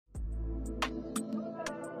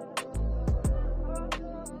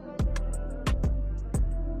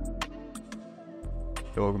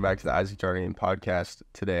Welcome back to the Jarnagin podcast.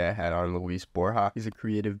 Today I had on Borja. He's a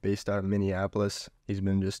creative based out of Minneapolis. He's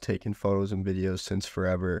been just taking photos and videos since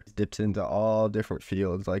forever. He's dipped into all different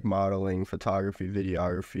fields like modeling, photography,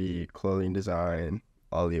 videography, clothing design,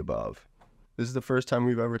 all the above. This is the first time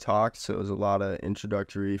we've ever talked, so it was a lot of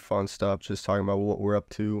introductory, fun stuff, just talking about what we're up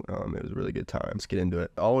to. It was a really good time. Let's get into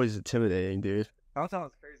it. Always intimidating, dude. That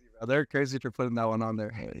sounds crazy, bro. They're crazy for putting that one on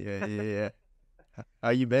there. Yeah. How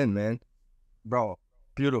you been, man? Bro,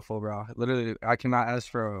 beautiful, bro. Literally, I cannot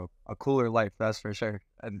ask for a cooler life, that's for sure.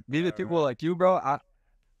 And meeting people like you, bro, I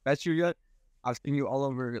bet you yet. I've seen you all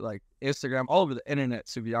over, like, Instagram, all over the internet,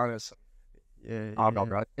 to be honest. Yeah. No,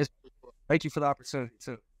 bro. Thank you for the opportunity,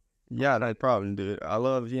 too. Yeah, no problem, dude. I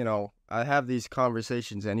love, I have these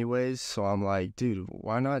conversations anyways, so I'm like, dude,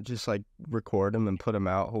 why not just, like, record them and put them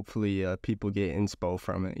out? Hopefully, people get inspo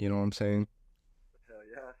from it, you know what I'm saying?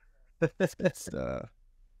 Hell yeah.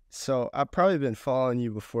 So I've probably been following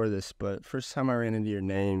you before this, but first time I ran into your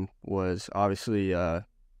name was obviously,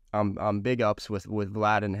 I'm big ups with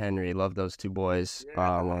Vlad and Henry. Love those two boys.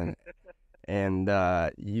 Yeah. And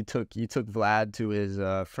you took Vlad to his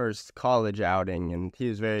first college outing, and he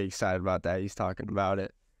was very excited about that. He's talking about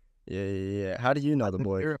it. Yeah. How do you know the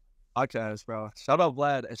boy? Podcast, bro. Shout out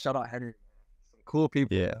Vlad and shout out Henry. Some cool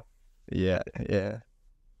people. Yeah.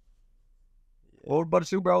 Well,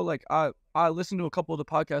 but you, bro, like, I listened to a couple of the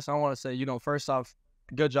podcasts. I want to say, first off,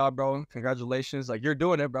 good job, bro. Congratulations. Like, you're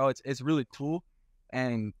doing it, bro. It's really cool.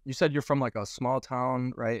 And you said you're from, like, a small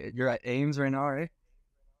town, right? You're at Ames right now, right?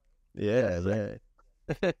 Yeah.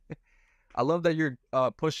 I love that you're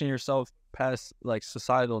pushing yourself past, like,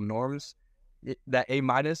 societal norms. That A-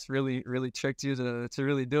 really, really tricked you to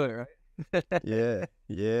really do it, right?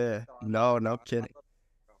 Yeah. No kidding.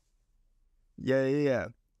 Yeah.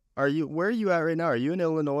 Where are you at right now? Are you in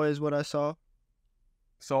Illinois is what I saw?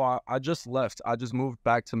 So I just left. I just moved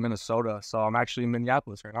back to Minnesota. So I'm actually in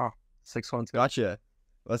Minneapolis right now. 612. Gotcha.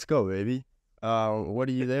 Let's go, baby. What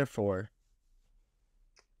are you there for?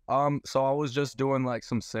 So I was just doing, like,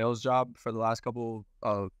 some sales job for the last couple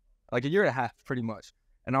of, like, a year and a half, pretty much.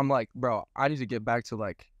 And I'm like, bro, I need to get back to,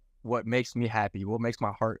 like, what makes me happy, what makes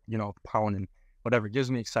my heart, pounding, whatever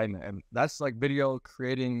gives me excitement. And that's, like, video,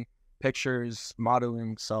 creating pictures,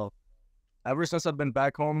 modeling. So ever since I've been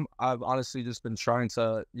back home, I've honestly just been trying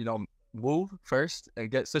to, move first and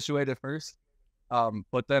get situated first.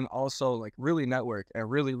 But then also, like, really network and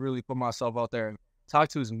really, really put myself out there and talk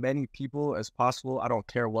to as many people as possible. I don't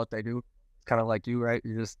care what they do. It's kind of like you, right?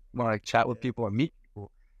 You just want to, like, chat with people and meet people.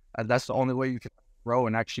 And that's the only way you can grow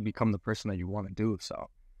and actually become the person that you want to do. So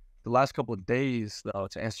the last couple of days, though,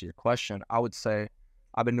 to answer your question, I would say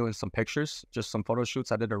I've been doing some pictures, just some photo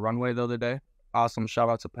shoots. I did a runway the other day. Awesome. Shout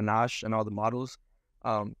out to Panache and all the models.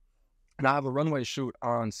 And I have a runway shoot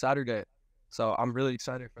on Saturday. So I'm really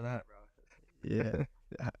excited for that, bro. Yeah.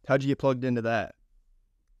 How'd you get plugged into that?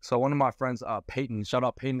 So one of my friends, Peyton, shout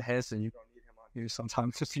out Peyton Hansen. You're going to need him on here sometime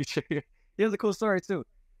in the future. He has a cool story too.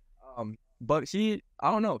 But I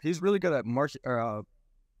don't know, he's really good at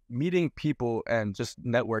meeting people and just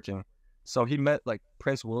networking. So he met, like,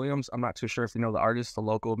 Prince Williams. I'm not too sure if you know the artist, the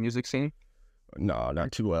local music scene. No,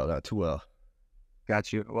 not too well.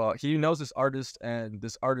 Got you. Well, he knows this artist, and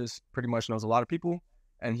this artist pretty much knows a lot of people,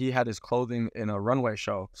 and he had his clothing in a runway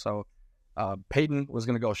show. So Peyton was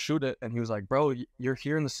going to go shoot it, and he was like, bro, you're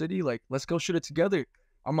here in the city? Like, let's go shoot it together.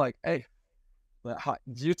 I'm like, hey,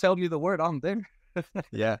 you tell me the word, I'm there.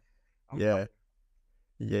 Yeah.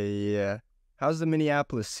 How's the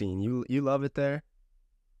Minneapolis scene? You love it there?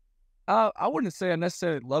 I wouldn't say I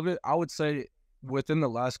necessarily love it. I would say within the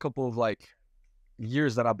last couple of, like,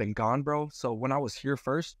 years that I've been gone, bro. So when I was here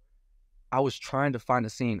first, I was trying to find a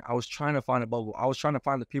scene. I was trying to find a bubble. I was trying to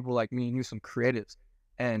find the people like me and you, some creatives.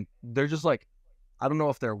 And they're just, like, I don't know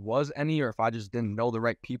if there was any or if I just didn't know the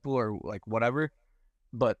right people or, like, whatever.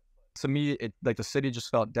 But to me, it, like, the city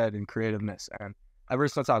just felt dead in creativeness. And ever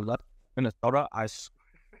since I left Minnesota,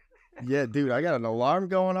 Yeah, dude, I got an alarm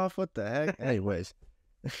going off. What the heck? Anyways.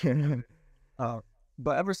 But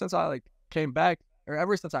ever since I, like, came back, or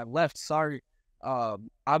ever since I left,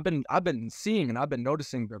 I've been seeing and I've been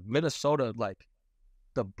noticing that Minnesota, like,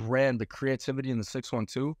 the brand, the creativity in the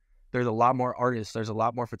 612, there's a lot more artists, there's a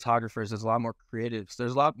lot more photographers, there's a lot more creatives,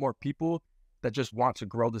 there's a lot more people that just want to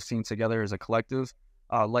grow the scene together as a collective.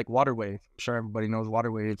 Like Waterwave, I'm sure everybody knows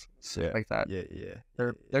Waterwave, like that. Yeah.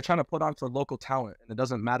 They're trying to put on for local talent, and it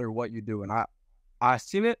doesn't matter what you do. And I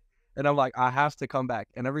seen it, and I'm like, I have to come back.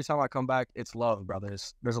 And every time I come back, it's love,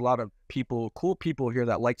 brothers. There's a lot of people, cool people here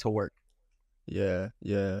that like to work. Yeah.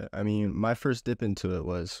 I mean, my first dip into it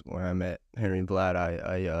was when I met Henry and Vlad.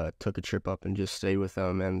 I took a trip up and just stayed with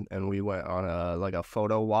them, and we went on a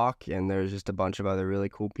photo walk, and there was just a bunch of other really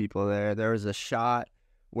cool people there. There was a shot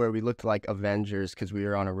where we looked like Avengers because we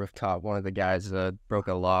were on a rooftop. One of the guys broke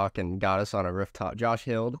a lock and got us on a rooftop. Josh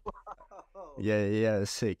Hild. Yeah,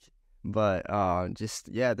 it's sick. But just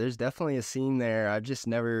yeah, there's definitely a scene there. I've just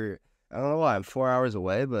never. I don't know why I'm 4 hours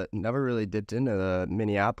away, but never really dipped into the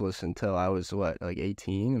Minneapolis until I was like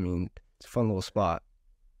 18. I mean, it's a fun little spot.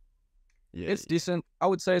 Yeah, It's decent. I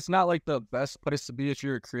would say it's not like the best place to be if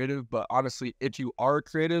you're a creative, but honestly, if you are a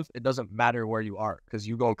creative, it doesn't matter where you are because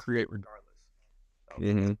you gonna create regardless.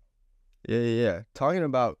 hmm yeah. Talking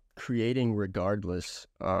about creating regardless,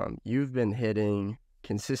 you've been hitting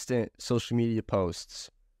consistent social media posts.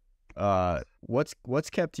 What's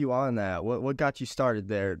kept you on that? What got you started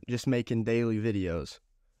there? Just making daily videos.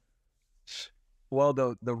 Well,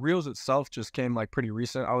 the reels itself just came like pretty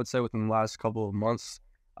recent. I would say within the last couple of months.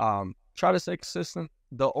 Try to stay consistent.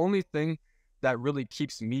 The only thing that really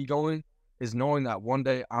keeps me going is knowing that one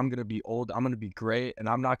day I'm gonna be old, I'm gonna be gray, and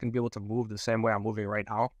I'm not gonna be able to move the same way I'm moving right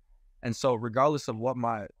now. And so, regardless of what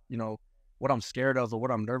what I'm scared of or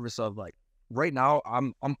what I'm nervous of, like right now,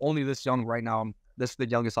 I'm only this young right now. This is the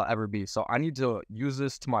youngest I'll ever be. So I need to use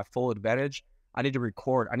this to my full advantage. I need to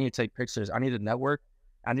record. I need to take pictures. I need to network.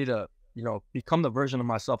 I need to, become the version of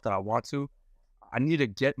myself that I want to. I need to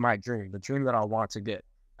get my dream, the dream that I want to get.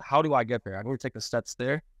 How do I get there? I need to take the steps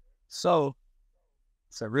there. So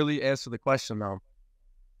to really answer the question, though,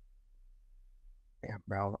 yeah,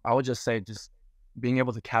 bro, I would just say just being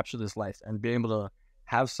able to capture this life and being able to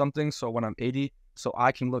have something so when I'm 80, so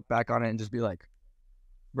I can look back on it and just be like,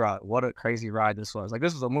 bro, what a crazy ride this was. Like,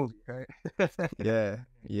 this was a movie, right?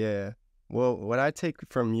 Yeah. Well, what I take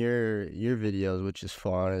from your videos, which is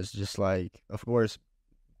fun, is just like, of course,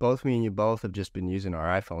 both me and you both have just been using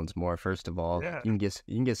our iPhones more. First of all, Yeah. you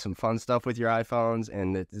can get some fun stuff with your iPhones,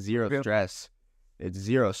 and it's zero Yeah. stress. It's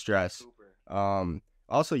zero stress. Super.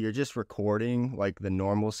 Also, you're just recording like the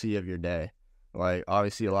normalcy of your day. Like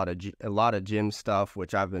obviously a lot of gym stuff,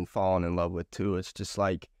 which I've been falling in love with too. It's just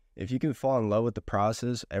like if you can fall in love with the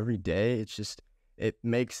process every day, it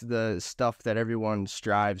makes the stuff that everyone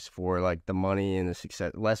strives for, like the money and the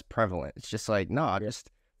success, less prevalent. It's just like, nah, just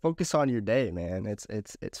focus on your day, man.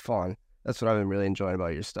 It's fun. That's what I've been really enjoying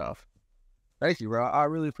about your stuff. Thank you, bro. I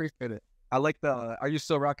really appreciate it. I like are you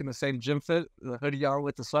still rocking the same gym fit, the hoodie on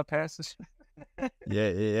with the sweatpants?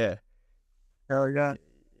 Yeah. Hell yeah.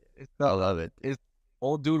 It's I love it. Is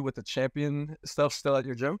old dude with the champion stuff still at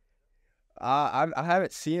your gym? I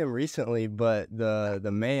haven't seen him recently, but the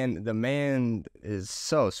man is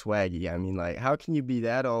so swaggy. I mean, like, how can you be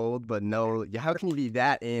that old but no? How can you be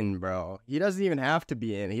that in, bro? He doesn't even have to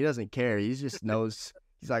be in. He doesn't care. He just knows.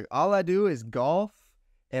 He's like, all I do is golf,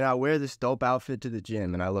 and I wear this dope outfit to the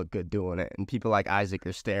gym, and I look good doing it. And people like Isaac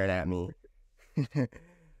are staring at me.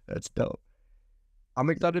 That's dope. I'm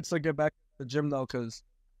excited to get back to the gym though, because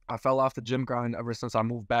I fell off the gym grind ever since I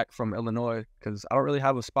moved back from Illinois because I don't really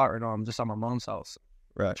have a spot right now. I'm just at my mom's house.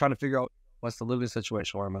 Right. Trying to figure out what's the living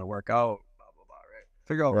situation where I'm going to work out, blah, blah, blah, right?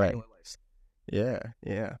 Figure out Right. regular life.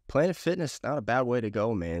 Yeah. Planet Fitness, not a bad way to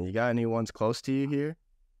go, man. You got any ones close to you here?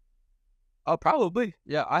 Oh, probably.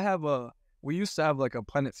 Yeah, we used to have like a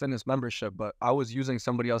Planet Fitness membership, but I was using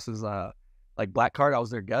somebody else's like black card. I was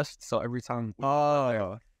their guest. So every time we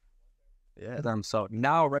went there, Yeah. them. So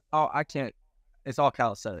now, right now, I can't. It's all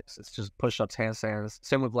calisthenics. It's just push-ups, handstands.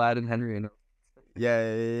 Same with Vlad and Henry.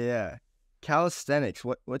 Yeah. Calisthenics.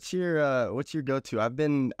 What's your go-to? I've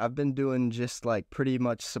been doing just like pretty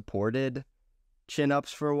much supported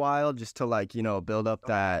chin-ups for a while, just to like, build up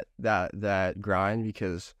that grind,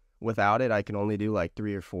 because without it I can only do like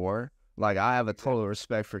 3 or 4. Like I have a total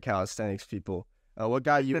respect for calisthenics people. What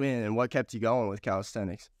got you in and what kept you going with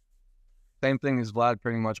calisthenics? Same thing as Vlad,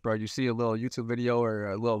 pretty much, bro. You see a little YouTube video or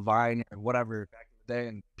a little Vine or whatever back in the day,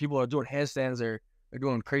 and people are doing handstands or they're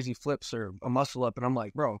doing crazy flips or a muscle up, and I'm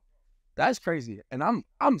like, bro, that's crazy. And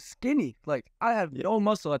I'm skinny. Like I have no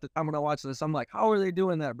muscle at the time when I watch this. I'm like, how are they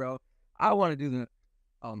doing that, bro? I want to do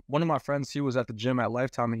that. One of my friends, he was at the gym at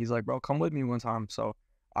Lifetime, and he's like, bro, come with me one time. So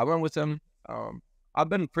I went with him. I've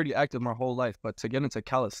been pretty active my whole life, but to get into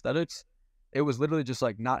calisthenics, it was literally just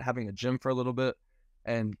like not having a gym for a little bit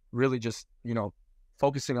and really just,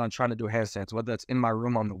 focusing on trying to do handstands, whether that's in my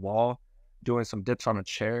room on the wall, doing some dips on a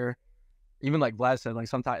chair. Even like Vlad said, like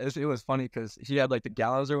sometimes it was funny because he had like the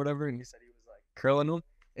gallons or whatever, and he said he was like curling them.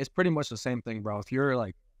 It's pretty much the same thing, bro. If you're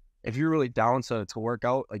really down to work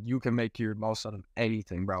out, like you can make your most out of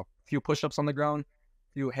anything, bro. A few push-ups on the ground,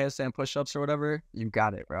 a few handstand push-ups or whatever, you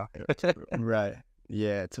got it, bro. Right.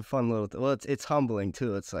 Yeah, it's a fun little well, it's humbling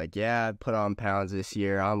too. It's like, yeah, I put on pounds this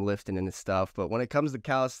year. I'm lifting and stuff, but when it comes to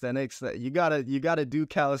calisthenics, that you gotta do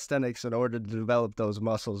calisthenics in order to develop those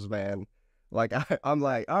muscles, man. Like I'm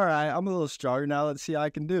like, all right, I'm a little stronger now. Let's see how I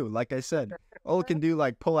can do. Like I said, Ola can do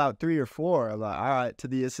like pull out 3 or 4. I'm like, all right, to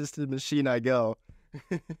the assisted machine I go.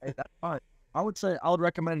 Hey, that's fine. I would say I would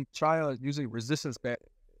recommend try using resistance band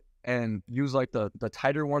and use like the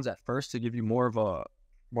tighter ones at first to give you more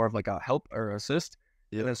of like a help or assist,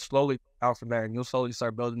 and Yep. then slowly out from there, and you'll slowly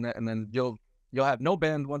start building it, and then you'll have no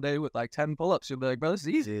band one day with like 10 pull-ups. You'll be like, bro, this is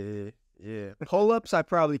easy. Yeah. Pull ups, I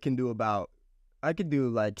probably can do I could do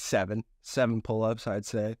like seven pull ups, I'd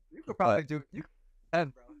say. You could probably do you could 10,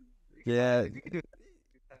 bro. Yeah, You could do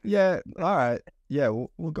 10. yeah. All right. Yeah,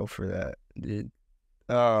 we'll go for that, dude.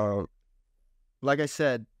 Um, like I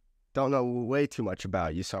said, don't know way too much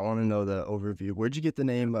about you, so I want to know the overview. Where'd you get the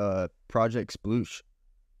name Project Sploosh?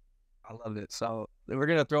 I love it. So we're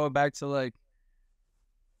gonna throw it back to like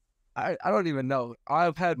I don't even know.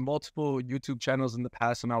 I've had multiple YouTube channels in the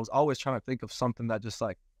past, and I was always trying to think of something that just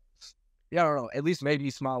like yeah, I don't know, at least made me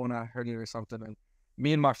smile when I heard it or something. And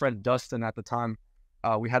me and my friend Dustin at the time,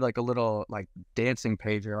 we had like a little like dancing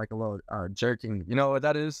page or like a little jerking. You know what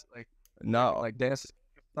that is? No, Like dance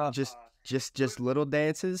stuff. just just little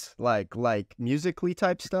dances, like musically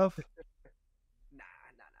type stuff.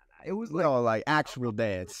 It was like No, like actual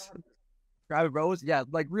dance. private bros. Yeah,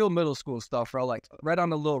 like real middle school stuff, bro. Like right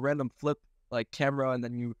on a little random flip like camera, and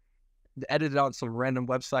then you edit it on some random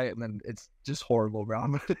website, and then it's just horrible,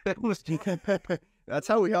 bro. It was That's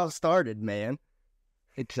how we all started, man.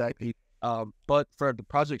 exactly. But for the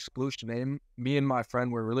Project Sploosh name, me and my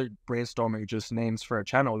friend were really brainstorming just names for a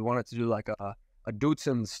channel. We wanted to do like a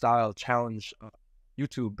Dudson style challenge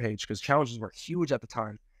YouTube page because challenges were huge at the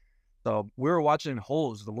time. So we were watching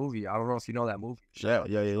Holes, the movie. I don't know if you know that movie.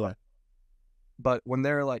 Yeah. But when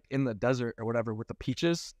they're like in the desert or whatever with the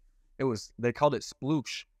peaches, they called it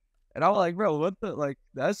sploosh. And I was like, bro, what the like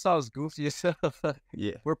that sounds goofy as hell.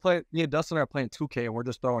 Yeah. Me and Dustin are playing 2K and we're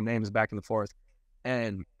just throwing names back and forth.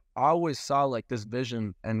 And I always saw like this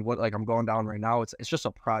vision and what like I'm going down right now, it's just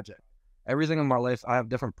a project. Everything in my life, I have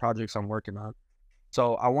different projects I'm working on.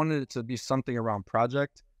 So I wanted it to be something around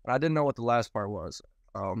project, but I didn't know what the last part was.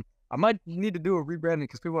 I might need to do a rebranding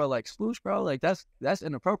because people are like, sploosh, bro, like that's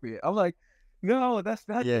inappropriate. I'm like, no, that's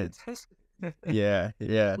not Yeah. it. Yeah.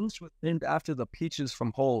 Sploosh was named after the peaches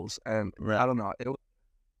from Holes, and Right. I don't know.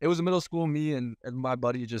 It was a middle school, me and my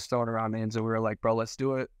buddy just throwing around names, and we were like, bro, let's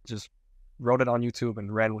do it. Just wrote it on YouTube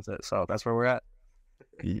and ran with it. So that's where we're at.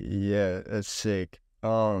 Yeah, that's sick.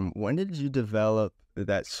 When did you develop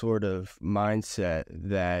that sort of mindset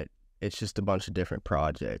that it's just a bunch of different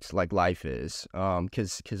projects like life is?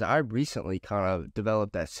 Cause I recently kind of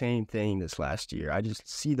developed that same thing this last year. I just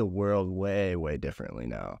see the world way, way differently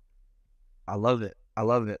now. I love it.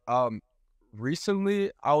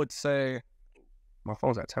 Recently, I would say my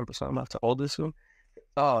phone's at 10%. I'm about to hold this one.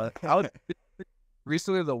 I would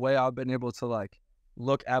recently the way I've been able to like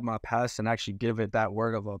look at my past and actually give it that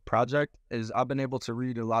word of a project is I've been able to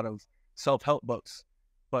read a lot of self-help books.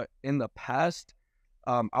 But in the past,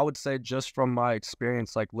 I would say just from my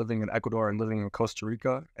experience like living in Ecuador and living in Costa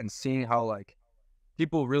Rica and seeing how like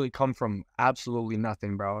people really come from absolutely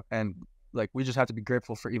nothing, bro. And like we just have to be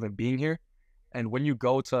grateful for even being here. And when you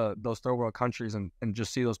go to those third world countries and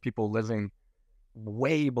just see those people living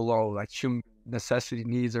way below like human necessity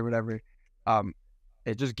needs or whatever,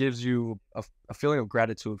 it just gives you a feeling of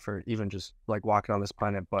gratitude for even just like walking on this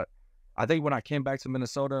planet. But I think when I came back to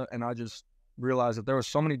Minnesota and I just realized that there were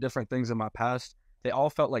so many different things in my past, they all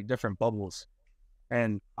felt like different bubbles.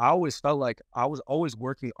 And I always felt like I was always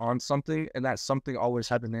working on something, and that something always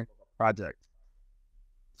had the name of a project.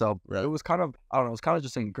 So Right. it was kind of, I don't know, it was kind of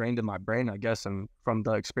just ingrained in my brain, I guess, and from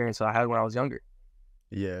the experience that I had when I was younger.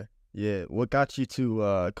 Yeah. What got you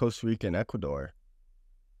to Costa Rica and Ecuador?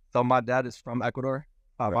 So my dad is from Ecuador.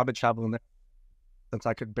 Right. I've been traveling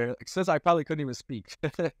there since I probably couldn't even speak.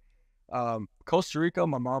 Costa Rica,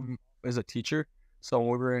 my mom is a teacher. So when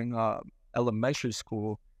we were in elementary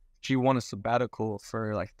school, she won a sabbatical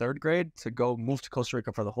for like 3rd grade to go move to Costa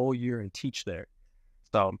Rica for the whole year and teach there.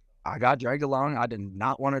 So I got dragged along. I did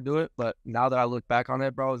not want to do it, but now that I look back on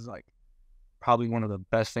it, bro, it's like probably one of the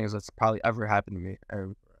best things that's probably ever happened to me.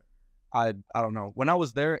 And I don't know. When I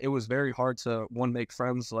was there, it was very hard to make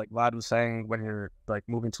friends. Like Vlad was saying, when you're like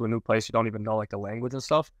moving to a new place, you don't even know like the language and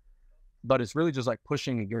stuff. But it's really just like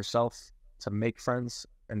pushing yourself to make friends.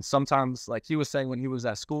 And sometimes, like he was saying when he was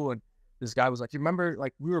at school, and this guy was like, "You remember,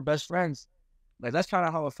 like we were best friends." Like that's kind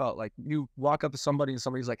of how it felt. Like you walk up to somebody and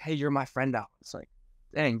somebody's like, "Hey, you're my friend now." It's like,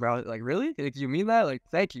 dang, bro. Like really? Like, you mean that? Like,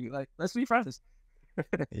 thank you. Like, let's be friends.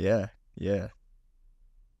 Yeah, yeah,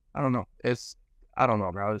 I don't know. I don't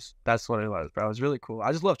know, bro. That's what it was, bro. It was really cool.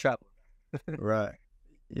 I just love traveling. right.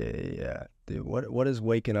 Yeah, yeah, yeah. Dude, what is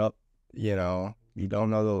waking up? You know, you don't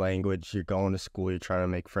know the language. You're going to school. You're trying to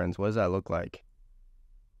make friends. What does that look like?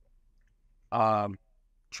 Um,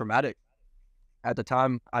 Traumatic. At the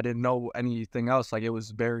time, I didn't know anything else. Like, it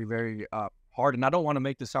was very, very hard. And I don't want to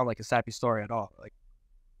make this sound like a sappy story at all. Like,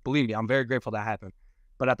 believe me, I'm very grateful that happened.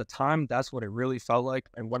 But at the time, that's what it really felt like.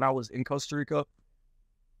 And when I was in Costa Rica,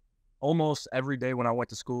 almost every day when I went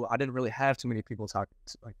to school, I didn't really have too many people talking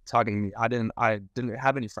to me. I didn't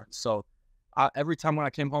have any friends. So every time when I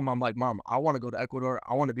came home, I'm like, Mom, I want to go to Ecuador.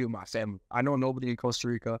 I want to be with my family. I know nobody in Costa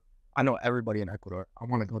Rica. I know everybody in Ecuador. I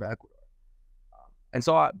want to go to Ecuador. And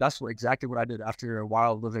so exactly what I did after a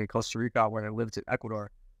while living in Costa Rica, when I lived in Ecuador,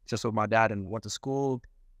 just with my dad, and went to school,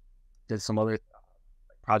 did some other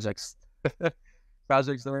projects,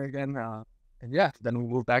 projects there again. And yeah, then we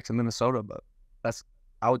moved back to Minnesota. But that's,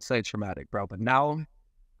 I would say, traumatic, bro. But now,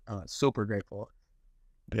 super grateful.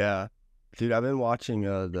 Yeah, dude, I've been watching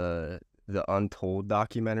the Untold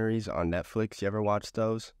documentaries on Netflix. You ever watch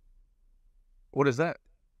those? What is that?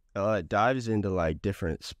 It dives into like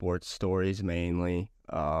different sports stories mainly.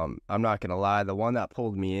 I'm not gonna lie, the one that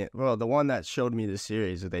pulled me in, well, the one that showed me the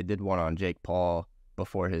series, they did one on Jake Paul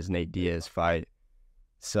before his Nate Diaz fight.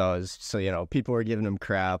 So you know, people were giving him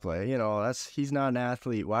crap, like, you know, he's not an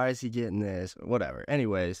athlete. Why is he getting this? Whatever.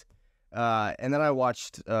 Anyways, and then I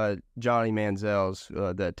watched Johnny Manziel's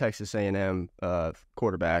the Texas A&M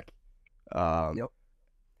quarterback. Yep.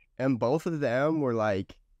 And both of them were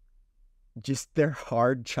like, just their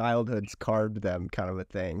hard childhoods carved them, kind of a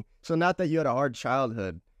thing. So not that you had a hard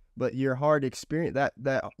childhood, but your hard experience,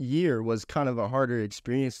 that year was kind of a harder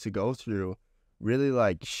experience to go through, really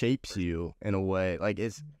like shapes you in a way. Like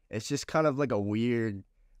it's just kind of like a weird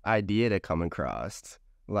idea to come across.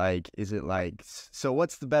 Like, is it like, so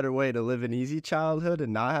what's the better way, to live an easy childhood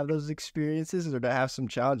and not have those experiences, or to have some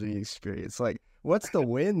challenging experience? Like, what's the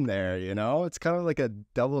win there, you know? It's kind of like a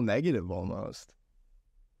double negative almost.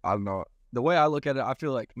 I don't know. The way I look at it, I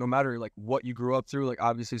feel like no matter like what you grew up through, like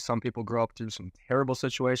obviously some people grow up through some terrible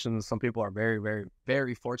situations. Some people are very, very,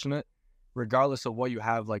 very fortunate. Regardless of what you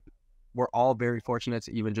have, like, we're all very fortunate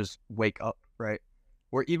to even just wake up, right?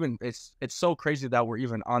 It's so crazy that we're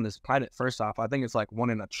even on this planet. First off, I think it's like 1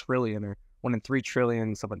 in a trillion or 1 in 3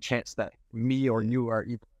 trillions of a chance that me or you are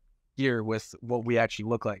even here with what we actually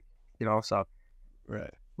look like, you know? So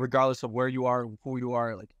Right. regardless of where you are, who you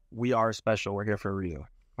are, like, we are special. We're here for a reason.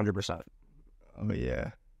 100%. Oh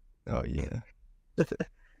yeah. Oh yeah.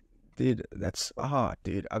 Dude,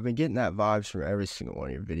 dude, I've been getting that vibes from every single one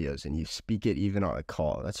of your videos, and you speak it even on a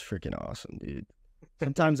call. That's freaking awesome, dude.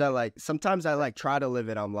 Sometimes I like try to live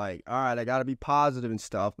it. I'm like, all right, I gotta be positive and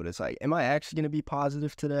stuff, but it's like, am I actually gonna be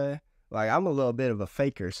positive today? Like, I'm a little bit of a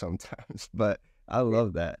faker sometimes, but I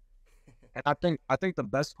love that. And I think the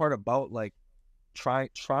best part about like trying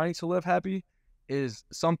to live happy is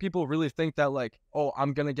some people really think that like, oh,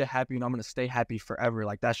 I'm gonna get happy and I'm gonna stay happy forever.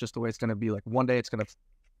 Like that's just the way it's gonna be. Like one day it's gonna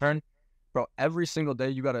turn. Bro, every single day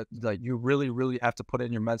you gotta like, you really, really have to put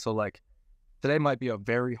in your mental, like, today might be a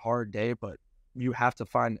very hard day, but you have to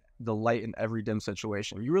find the light in every dim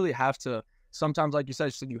situation. You really have to, sometimes, like you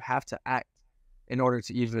said, you have to act in order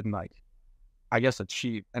to even like, I guess,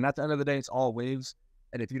 achieve. And at the end of the day, it's all waves.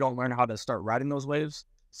 And if you don't learn how to start riding those waves,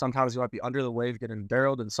 sometimes you might be under the wave getting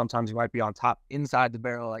barreled, and sometimes you might be on top inside the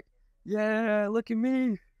barrel, like, yeah, look at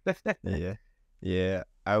me. Yeah. Yeah.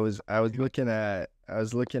 I was looking at a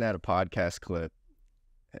podcast clip.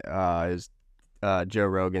 It was Joe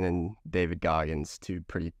Rogan and David Goggins, two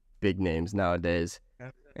pretty big names nowadays.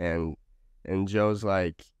 And Joe's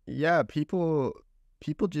like, yeah, people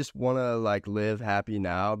just want to like live happy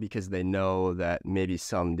now because they know that maybe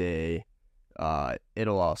someday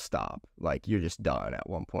it'll all stop. Like, you're just done at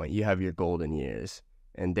one point. You have your golden years.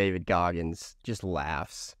 And David Goggins just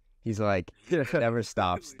laughs. He's like, it never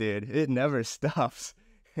stops, dude. It never stops.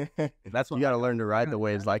 That's what You got to learn to ride the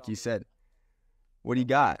waves, like you said. What do you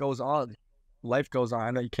got? goes on. Life goes on.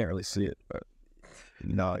 I know you can't really see it, but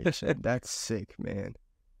No, that's sick, man.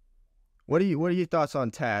 What are your thoughts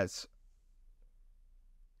on Taz?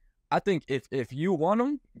 I think if you want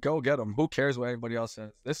them, go get them. Who cares what anybody else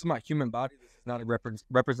says? This is my human body. This is not a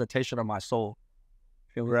representation of my soul.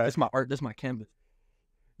 Feel me? Right. This is my art. This is my canvas.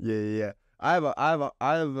 Yeah. I have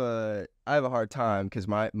a hard time because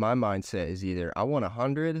my mindset is either I want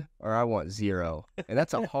 100 or I want 0, and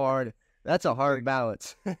that's a hard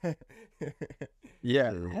balance.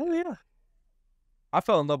 Yeah. Hell yeah. I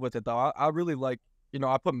fell in love with it though. I really like,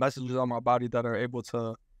 I put messages on my body that are able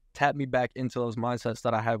to tap me back into those mindsets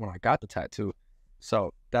that I had when I got the tattoo.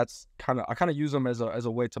 So that's I kind of use them as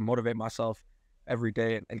a way to motivate myself every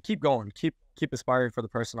day and keep going, keep aspiring for the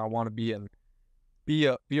person I want to be, and be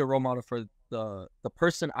a role model for the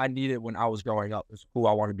person I needed when I was growing up is who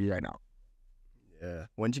I want to be right now. Yeah.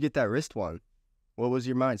 When'd you get that wrist one? What was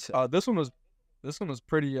your mindset? This one was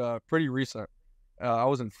pretty recent. I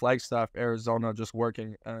was in Flagstaff, Arizona, just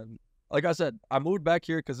working, and like I said, I moved back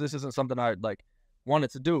here because this isn't something I like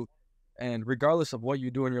wanted to do. And regardless of what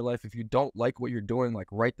you do in your life, if you don't like what you're doing, like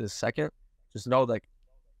right this second, just know like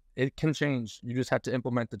it can change. You just have to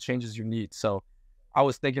implement the changes you need. So I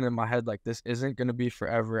was thinking in my head, like, this isn't going to be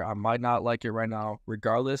forever. I might not like it right now.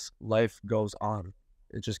 Regardless, life goes on.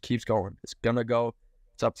 It just keeps going. It's going to go.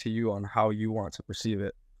 It's up to you on how you want to perceive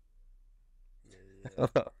it.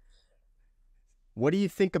 What do you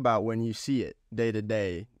think about when you see it day to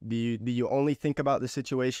day? Do you only think about the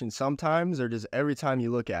situation sometimes, or does every time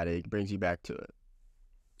you look at it, it brings you back to it?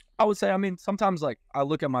 I would say, I mean, sometimes like I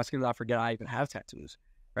look at my skin and I forget I even have tattoos,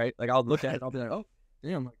 right? Like I'll look at it, I'll be like, oh,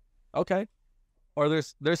 damn, like, okay. Or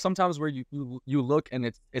there's sometimes where you look and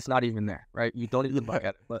it's not even there, right? You don't even look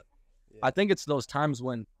at it. But yeah. I think it's those times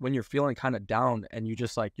when you're feeling kind of down and you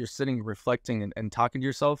just like you're sitting reflecting and talking to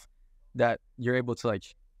yourself that you're able to like,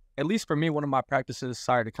 at least for me, one of my practices,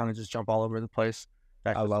 sorry to kind of just jump all over the place.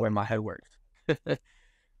 That's the way my head works.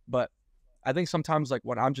 But I think sometimes like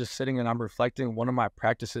when I'm just sitting and I'm reflecting, one of my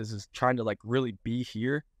practices is trying to like really be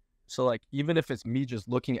here. So like even if it's me just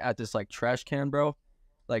looking at this like trash can, bro,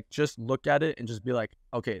 like just look at it and just be like,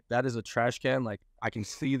 okay, that is a trash can. Like I can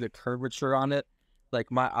see the curvature on it.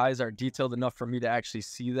 Like my eyes are detailed enough for me to actually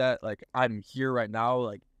see that. Like I'm here right now.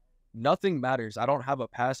 Like nothing matters. I don't have a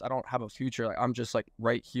past. I don't have a future. Like I'm just like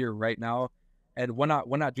right here, right now. And when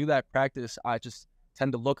I do that practice, I just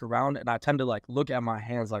tend to look around and I tend to like look at my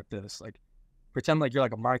hands like this. Like pretend like you're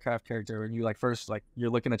like a Minecraft character and you like first like you're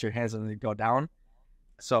looking at your hands and they go down.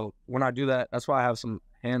 So when I do that, that's why I have some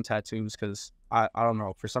hand tattoos because I don't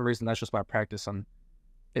know, for some reason that's just my practice and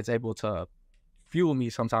it's able to fuel me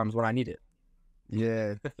sometimes when I need it.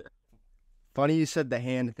 Yeah. Funny you said the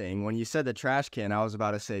hand thing. When you said the trash can, I was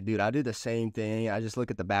about to say, dude, I do the same thing. I just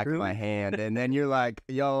look at the back of my hand, and then you're like,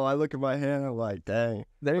 yo, I look at my hand, I'm like, dang,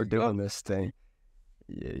 we're doing this thing.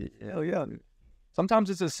 Yeah. Hell yeah. Sometimes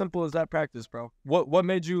it's as simple as that practice, bro. What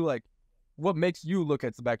makes you look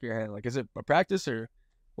at the back of your hand? Like, is it a practice or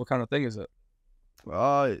what kind of thing is it?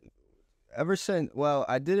 Ever since, well,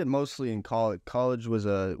 I did it mostly in college. College was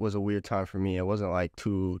a weird time for me. I wasn't like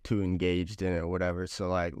too engaged in it or whatever. So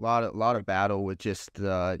like a lot of battle with just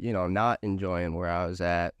not enjoying where I was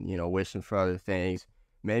at, wishing for other things,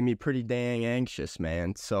 made me pretty dang anxious,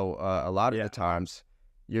 man. So a lot of the times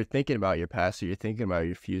you're thinking about your past or you're thinking about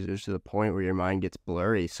your futures to the point where your mind gets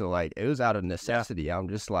blurry. So like it was out of necessity. Yeah. I'm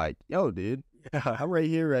just like, yo, dude, I'm right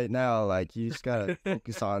here right now. Like you just gotta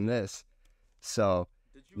focus on this. So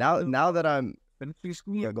now that I'm finishing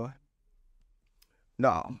school, yeah, go ahead.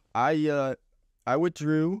 No, I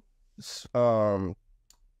withdrew,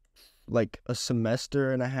 like a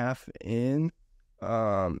semester and a half in.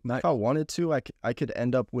 If I wanted to, I could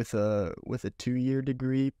end up with a 2-year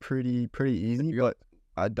degree pretty easy, but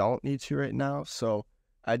I don't need to right now. So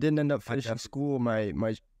I didn't end up finishing school.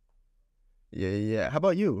 My yeah. How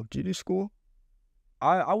about you? Did you do school?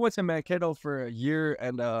 I went to Mankato for a year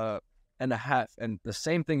and a half, and the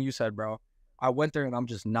same thing you said, bro. I went there and I'm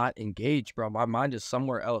just not engaged, bro. My mind is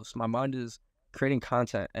somewhere else. My mind is creating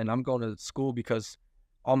content, and I'm going to school because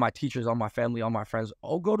all my teachers, all my family, all my friends,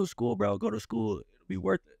 oh, go to school, bro. Go to school. It'll be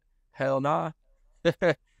worth it. Hell nah.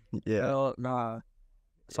 Yeah. Hell nah.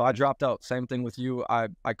 So I dropped out. Same thing with you. I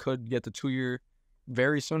could get the 2-year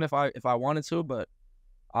very soon if I wanted to, but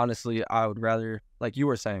honestly, I would rather, like you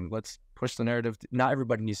were saying, let's push the narrative. Not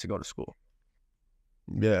everybody needs to go to school.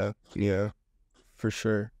 Yeah, for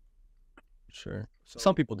sure. So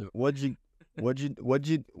some people do. What'd you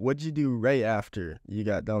do right after you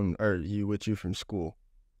got done, or you withdrew from school?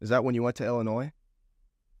 Is that when you went to Illinois?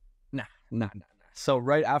 Nah. So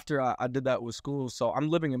right after I did that with school, so I'm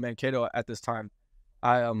living in Mankato at this time.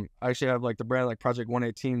 I actually have like the brand like Project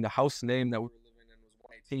 118. The house name that we were living in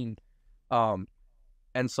was 118.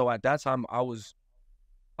 And so at that time I was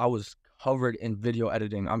covered in video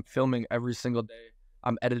editing. I'm filming every single day.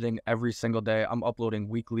 I'm editing every single day. I'm uploading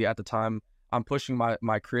weekly at the time. I'm pushing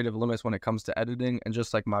my creative limits when it comes to editing and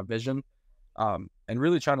just like my vision, and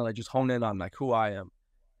really trying to like just hone in on like who I am.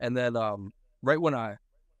 And then right when I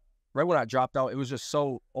dropped out, it was just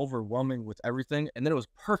so overwhelming with everything. And then it was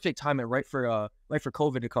perfect timing right for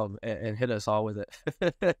COVID to come and hit us all with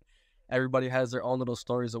it. Everybody has their own little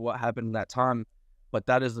stories of what happened in that time, but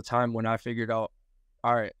that is the time when I figured out,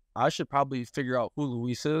 all right, I should probably figure out who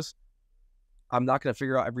Luis is. I'm not going to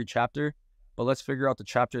figure out every chapter, but let's figure out the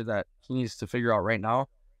chapter that he needs to figure out right now.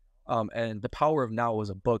 And The Power of Now was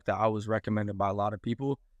a book that I was recommended by a lot of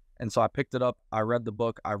people. And so I picked it up. I read the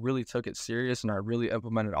book. I really took it serious and I really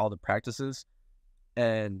implemented all the practices.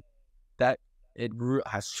 And that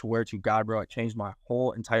I swear to God, bro, it changed my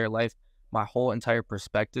whole entire life, my whole entire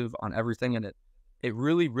perspective on everything. And it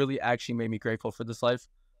really, really actually made me grateful for this life.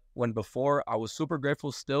 When before I was super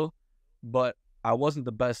grateful still, but I wasn't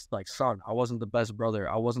the best like son. I wasn't the best brother.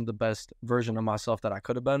 I wasn't the best version of myself that I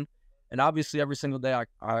could have been. And obviously every single day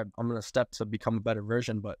I'm going to step to become a better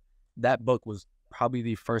version. But that book was probably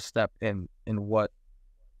the first step in what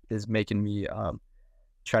is making me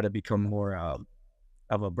try to become more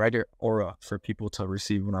of a brighter aura for people to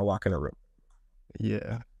receive when I walk in a room.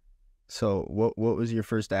 Yeah. So what was your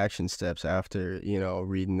first action steps after,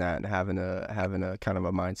 reading that and having a kind of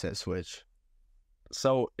a mindset switch?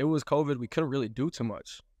 So it was COVID. We couldn't really do too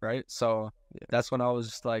much, right? So that's when I was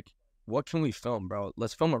just like, what can we film, bro?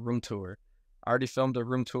 Let's film a room tour. I already filmed a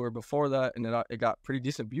room tour before that, and it got pretty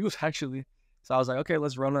decent views actually. So I was like, okay,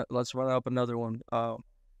 let's run up another one.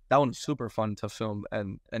 That one was super fun to film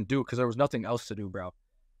and do because there was nothing else to do, bro.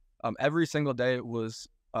 Every single day it was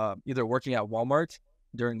either working at Walmart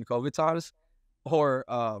during the COVID times or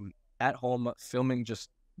at home filming just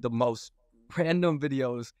the most random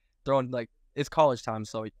videos, throwing like, it's college time,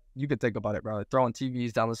 so you could think about it, bro. Like, throwing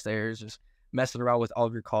TVs down the stairs, just messing around with all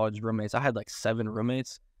of your college roommates. I had like 7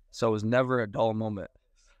 roommates, so it was never a dull moment.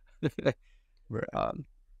 Right.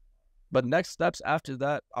 But next steps after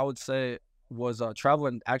that, I would say, was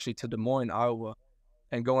traveling actually to Des Moines, Iowa,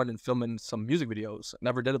 and going and filming some music videos.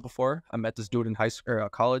 Never did it before. I met this dude in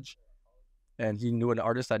college, and he knew an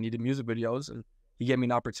artist that needed music videos, and he gave me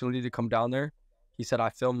an opportunity to come down there. He said, I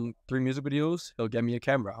film 3 music videos. He'll get me a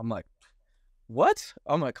camera. I'm like, what?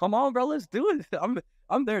 I'm like, come on, bro, let's do it.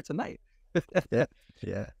 I'm there tonight.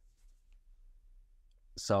 Yeah.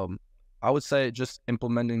 So I would say just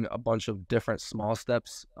implementing a bunch of different small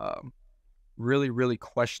steps, really, really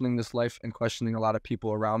questioning this life and questioning a lot of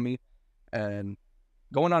people around me, and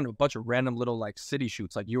going on a bunch of random little like city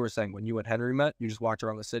shoots. Like you were saying, when you and Henry met, you just walked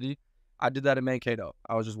around the city. I did that in Mankato.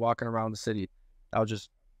 I was just walking around the city. I was just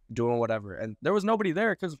doing whatever. And there was nobody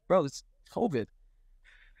there because, bro, it's COVID.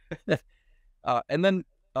 And then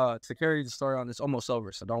to carry the story on, it's almost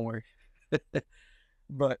over, so don't worry.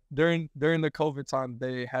 But during the COVID time,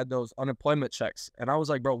 they had those unemployment checks. And I was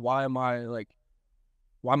like, bro, why am I like,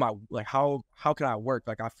 how can I work?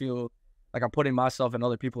 Like, I feel like I'm putting myself and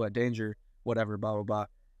other people at danger, whatever, blah, blah,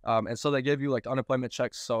 blah. And so they gave you like unemployment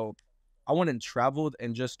checks. So I went and traveled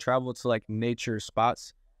to like nature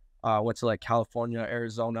spots. Went to like California,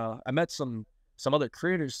 Arizona. I met some other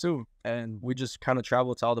creators too. And we just kind of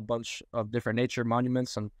traveled to all the bunch of different nature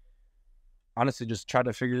monuments and honestly just try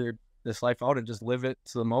to figure this life out and just live it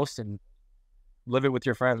to the most and live it with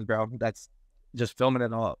your friends, bro. That's just filming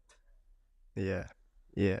it all up.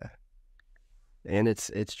 Yeah. And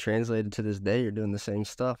it's translated to this day. You're doing the same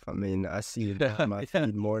stuff. I mean, I see it on my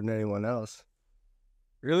feed more than anyone else.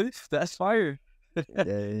 Really? That's fire. Yeah.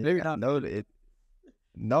 Maybe not. No,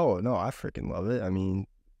 I freaking love it. I mean,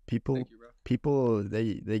 people Thank you, bro. people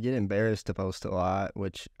they get embarrassed to post a lot,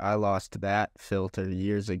 which I lost that filter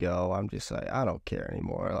years ago. I'm just like, I don't care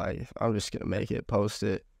anymore. Like, I'm just gonna make it, post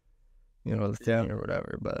it, the thing or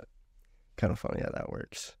whatever. But kind of funny how that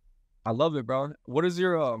works. I love it, bro. What is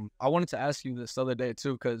your I wanted to ask you this the other day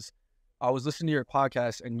too, because I was listening to your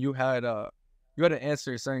podcast and you had an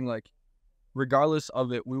answer saying like, regardless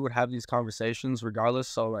of it, we would have these conversations regardless.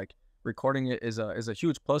 So like recording it is a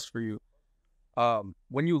huge plus for you.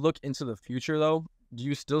 When you look into the future though, do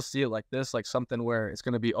you still see it like this, like something where it's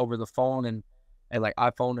going to be over the phone and like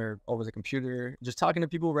iPhone or over the computer, just talking to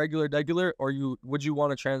people regular, or would you want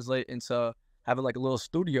to translate into having like a little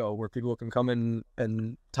studio where people can come in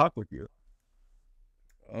and talk with you?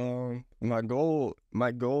 My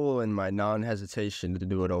goal and my non-hesitation to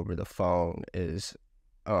do it over the phone is,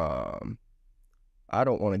 I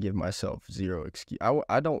don't want to give myself zero excuse.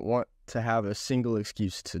 I don't want to have a single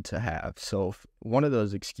excuse to have. So if one of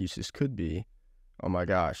those excuses could be, oh my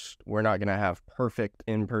gosh, we're not going to have perfect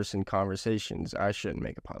in-person conversations. I shouldn't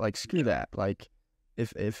make like, screw that. Like,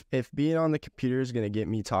 if being on the computer is going to get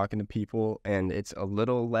me talking to people and it's a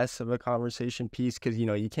little less of a conversation piece because,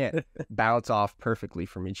 you can't bounce off perfectly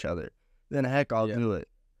from each other, then heck, I'll do it.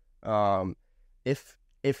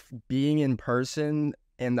 If being in person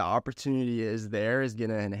and the opportunity is going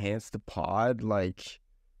to enhance the pod, like,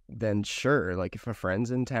 then sure. Like, if a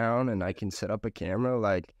friend's in town and I can set up a camera,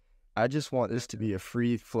 like, I just want this to be a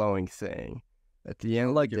free-flowing thing. At the end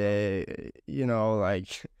of the day,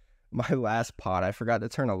 like, my last pod, I forgot to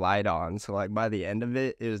turn a light on. So like by the end of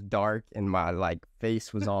it, it was dark and my like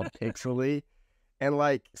face was all pixely. And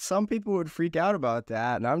like some people would freak out about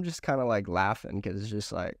that. And I'm just kind of like laughing because it's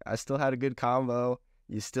just like I still had a good convo.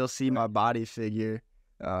 You still see my body figure.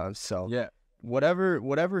 So Yeah.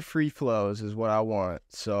 whatever free flows is what I want.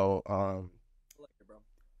 So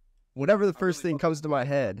whatever the first thing comes to my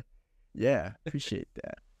head. Yeah, appreciate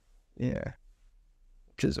that. Yeah.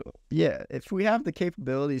 Because, yeah, if we have the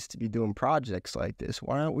capabilities to be doing projects like this,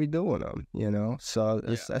 why aren't we doing them, you know? So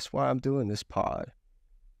that's why I'm doing this pod.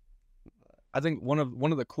 I think one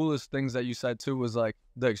of the coolest things that you said, too, was, like,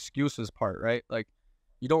 the excuses part, right? Like,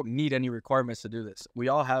 you don't need any requirements to do this. We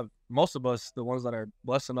all have, most of us, the ones that are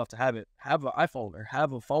blessed enough to have it, have an iPhone or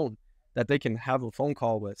have a phone that they can have a phone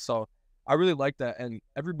call with. So I really like that. And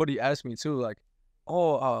everybody asked me, too, like,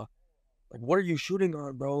 oh, like, what are you shooting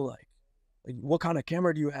on, bro? Like, what kind of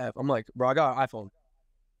camera do you have? I'm like, bro, I got an iPhone.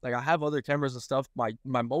 Like, I have other cameras and stuff. My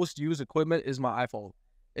most used equipment is my iPhone.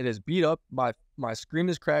 It is beat up. My screen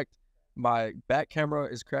is cracked. My back camera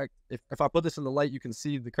is cracked. If I put this in the light, you can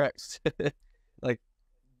see the cracks. Like,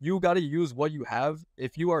 you got to use what you have.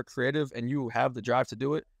 If you are creative and you have the drive to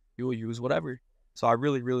do it, you will use whatever. So I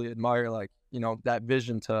really, really admire, like, you know, that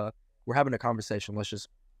vision to, we're having a conversation.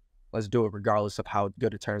 Let's do it regardless of how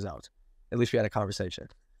good it turns out. At least we had a conversation.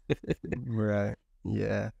 Right.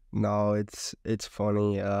 Yeah. No, it's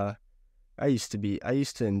funny. I used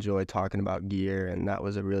to enjoy talking about gear, and that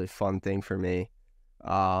was a really fun thing for me.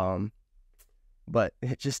 But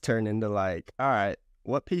it just turned into like, all right,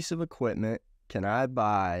 what piece of equipment can I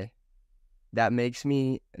buy that makes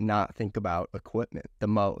me not think about equipment the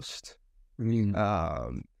most?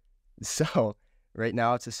 So right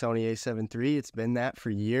now it's a Sony A7 III. It's been that for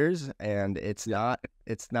years, and it's not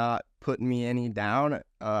putting me any down.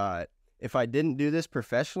 If I didn't do this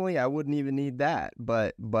professionally, I wouldn't even need that.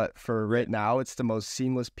 But for right now, it's the most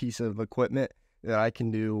seamless piece of equipment that I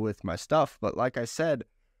can do with my stuff. But like I said,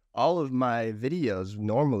 all of my videos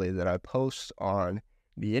normally that I post on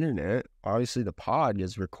the internet, obviously the pod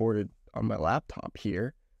is recorded on my laptop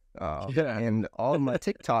here. And all my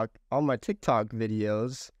TikTok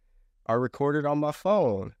videos are recorded on my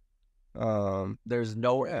phone. There's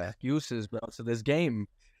no excuses, bro, to this game.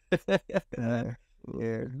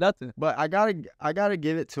 Yeah, Nothing. but I gotta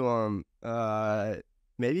give it to him.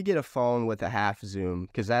 Maybe get a phone with a half zoom,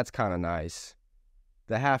 because that's kind of nice.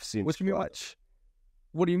 The half zoom.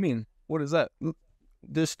 What do you mean? What is that?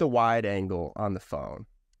 Just the wide angle on the phone.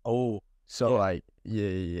 Oh, so like,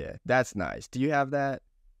 yeah, that's nice. Do you have that?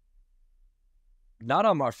 Not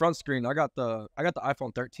on my front screen. I got the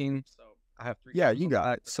iPhone 13, so I have 3. Yeah, you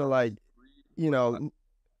got it. So like, you know,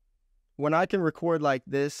 when I can record like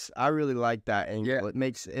this, I really like that angle. Yeah. It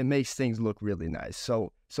makes things look really nice.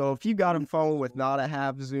 So if you got a phone with not a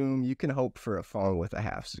half zoom, you can hope for a phone with a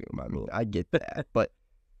half zoom. I mean, I get that, but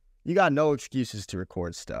you got no excuses to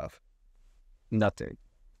record stuff. Nothing.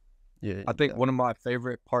 Yeah. I think one of my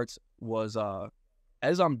favorite parts was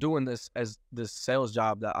as I'm doing this sales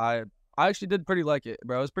job that I actually did pretty like it,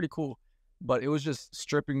 bro. It was pretty cool, but it was just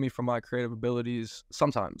stripping me from my creative abilities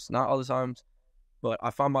sometimes, not all the times. But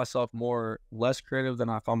I found myself less creative than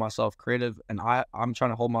I found myself creative, and I'm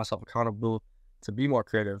trying to hold myself accountable to be more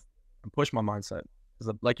creative and push my mindset.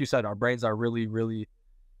 Because, like you said, our brains are really, really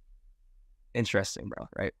interesting, bro.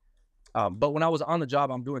 Right? But when I was on the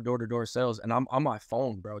job, I'm doing door-to-door sales, and I'm on my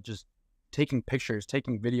phone, bro, just taking pictures,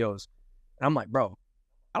 taking videos, and I'm like, bro,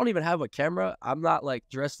 I don't even have a camera. I'm not like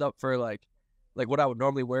dressed up for like what I would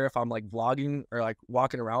normally wear if I'm like vlogging or like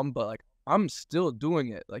walking around, but like I'm still doing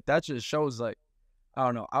it. Like that just shows like, I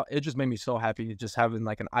don't know. It just made me so happy just having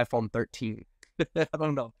like an iPhone 13. I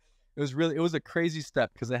don't know. It was a crazy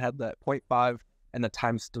step because they had that 0.5 and the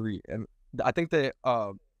 ×3. And I think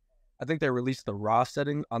they released the RAW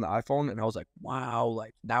setting on the iPhone, and I was like, wow,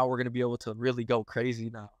 like now we're going to be able to really go crazy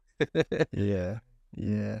now. Yeah.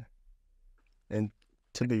 And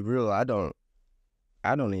to be real, I don't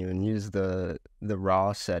even use the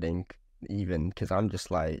RAW setting even, because I'm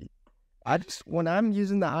just like, when I'm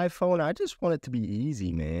using the iPhone, I just want it to be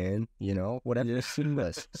easy, man. You know, whatever's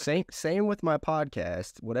seamless. Same with my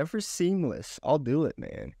podcast. Whatever's seamless, I'll do it,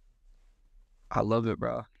 man. I love it,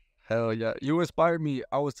 bro. Hell yeah. You inspired me.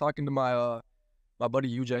 I was talking to my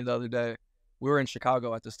buddy UJ the other day. We were in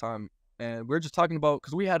Chicago at this time, and we were just talking about,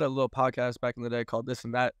 because we had a little podcast back in the day called This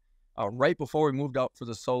and That, right before we moved out for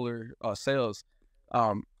the solar sales.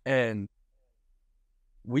 And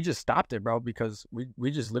we just stopped it, bro, because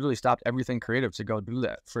we just literally stopped everything creative to go do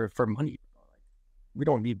that for money. We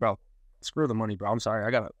don't need, bro. Screw the money, bro. I'm sorry.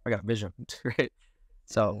 I got a vision, right?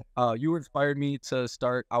 So you inspired me to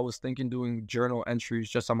start. I was thinking doing journal entries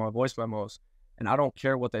just on my voice memos, and I don't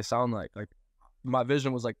care what they sound like. Like my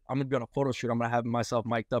vision was like, I'm gonna be on a photo shoot. I'm gonna have myself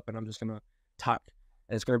mic'd up, and I'm just gonna talk.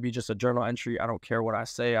 And it's gonna be just a journal entry. I don't care what I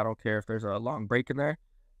say. I don't care if there's a long break in there.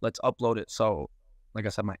 Let's upload it. So, like I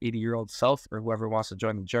said, my 80-year-old self or whoever wants to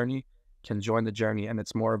join the journey can join the journey, and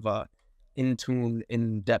it's more of a in tune,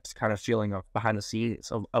 in depth kind of feeling of behind the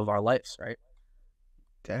scenes of our lives, right?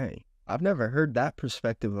 Dang. I've never heard that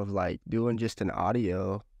perspective of like doing just an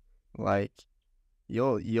audio. Like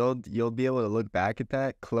you'll be able to look back at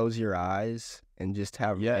that, close your eyes, and just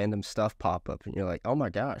have random stuff pop up, and you're like, oh my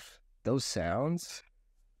gosh, those sounds.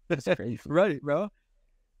 That's crazy. Right, bro.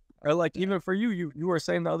 Or like even for you were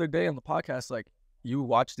saying the other day on the podcast, like you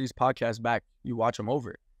watch these podcasts back, you watch them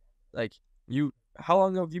over. Like how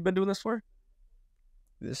long have you been doing this for?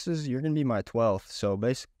 You're gonna be my 12th, so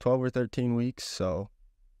basically 12 or 13 weeks. So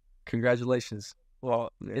congratulations.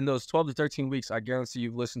 Well, in those 12 to 13 weeks, I guarantee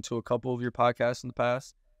you've listened to a couple of your podcasts in the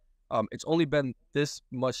past. It's only been this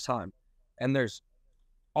much time, and there's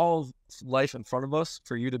all life in front of us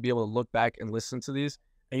for you to be able to look back and listen to these,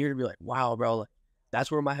 and you're gonna be like, wow, bro, like,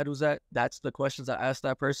 that's where my head was at. That's the questions I asked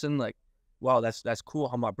that person. Like, wow, that's cool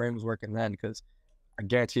how my brain was working then, because I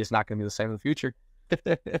guarantee it's not gonna be the same in the future.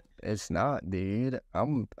 It's not, dude.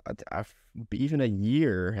 I've even a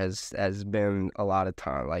year has been a lot of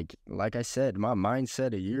time. Like I said, my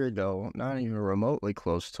mindset a year ago, not even remotely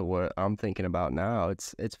close to what I'm thinking about now.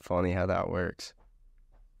 It's funny how that works.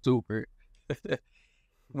 Super.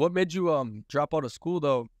 What made you drop out of school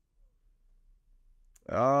though?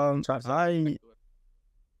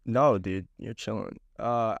 No, dude, you're chilling.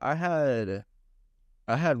 I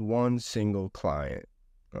had one single client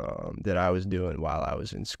that I was doing while I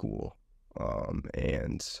was in school.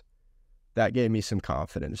 And that gave me some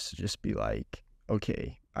confidence to just be like,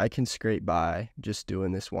 okay, I can scrape by just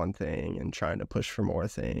doing this one thing and trying to push for more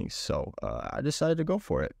things. So I decided to go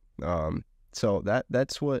for it. So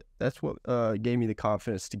that's what gave me the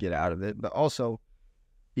confidence to get out of it. But also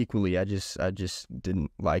equally, I just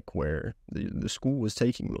didn't like where the school was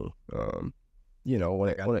taking me.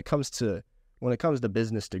 When it comes to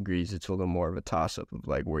business degrees, it's a little more of a toss-up of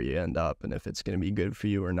like where you end up and if it's going to be good for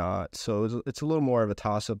you or not. So it's a little more of a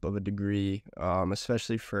toss-up of a degree,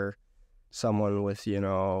 especially for someone with,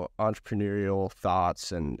 entrepreneurial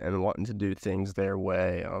thoughts and wanting to do things their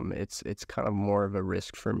way. It's kind of more of a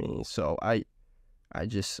risk for me. So I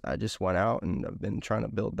just went out and I've been trying to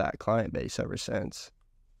build that client base ever since.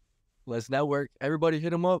 Let's network. Everybody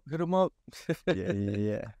hit them up.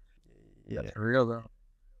 Yeah. That's real though.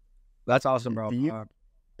 That's awesome, bro.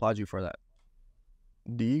 Applaud you for that.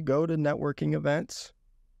 Do you go to networking events?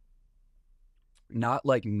 Not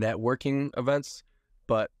like networking events,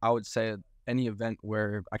 but I would say any event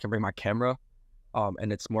where I can bring my camera,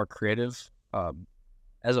 and it's more creative.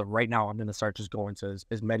 As of right now, I'm gonna start just going to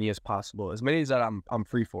as many as possible, as many as that I'm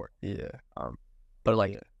free for. Yeah. But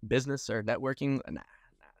like business or networking, nah.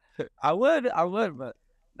 I would, but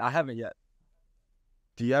I haven't yet.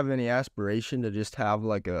 Do you have any aspiration to just have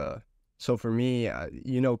like a? So for me,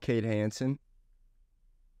 Kate Hansen.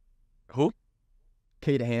 Who?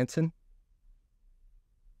 Kate Hansen.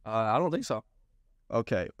 I don't think so.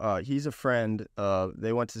 Okay. He's a friend.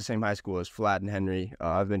 They went to the same high school as Vlad and Henry.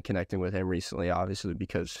 I've been connecting with him recently, obviously,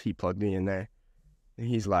 because he plugged me in there. And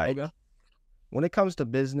he's like, okay, when it comes to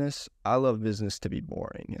business, I love business to be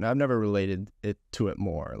boring. And I've never related it to it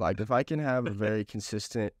more. Like, if I can have a very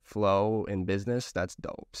consistent flow in business, that's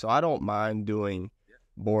dope. So I don't mind doing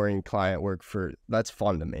boring client work that's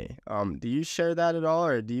fun to me. Do you share that at all,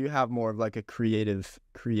 or do you have more of like a creative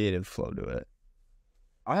flow to it?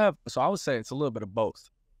 I would say it's a little bit of both.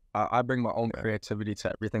 I bring my own creativity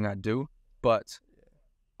to everything I do, but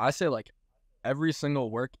I say like every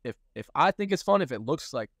single work, if I think it's fun, if it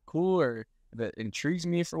looks like cool or if it intrigues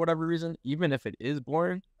me for whatever reason, even if it is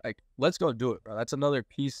boring, like let's go do it, bro. That's another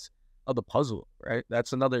piece of the puzzle, right?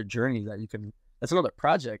 That's another journey that's another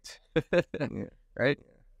project, right?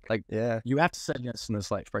 Like, you have to say yes in this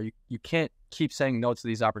life, bro. You can't keep saying no to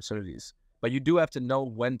these opportunities, but you do have to know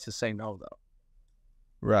when to say no, though.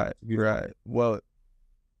 Right. Well,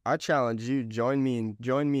 I challenge you, join me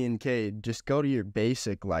and Cade. Just go to your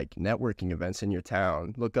basic like networking events in your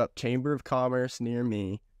town. Look up Chamber of Commerce near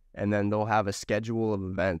me, and then they'll have a schedule of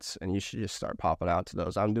events, and you should just start popping out to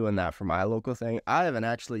those. I'm doing that for my local thing. I haven't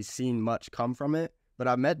actually seen much come from it, but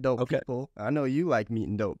I've met dope people. I know you like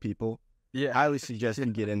meeting dope people. Yeah. I highly suggest you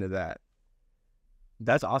get into that.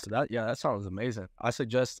 That's awesome. That sounds amazing. I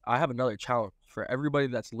have another challenge for everybody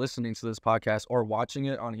that's listening to this podcast or watching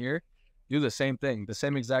it on here. Do the same thing, the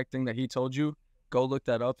same exact thing that he told you. Go look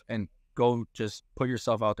that up and go just put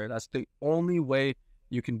yourself out there. That's the only way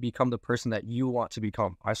you can become the person that you want to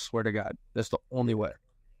become. I swear to God, that's the only way.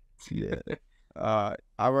 Yeah. I've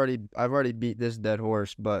already beat this dead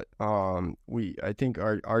horse, but I think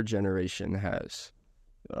our generation has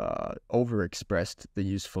overexpressed the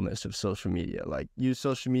usefulness of social media. Like, use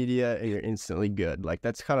social media and you're instantly good. Like,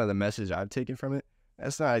 that's kind of the message I've taken from it.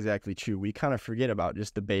 That's not exactly true. We kind of forget about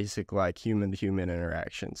just the basic, like, human to human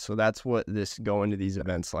interaction. So that's what this going to these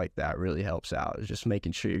events like that really helps out, is just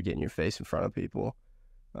making sure you're getting your face in front of people.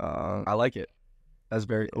 I like it. That's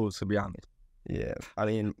very cool, to be honest. Yeah, I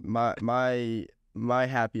mean, my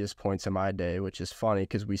happiest points in my day, which is funny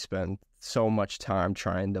because we spend so much time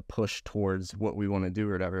trying to push towards what we want to do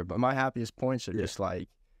or whatever, but my happiest points are just like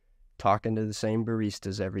talking to the same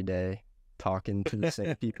baristas every day, talking to the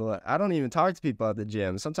same people. I don't even talk to people at the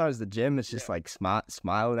gym. Sometimes the gym is just like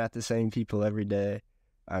smiling at the same people every day.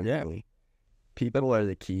 People are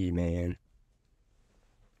the key, man.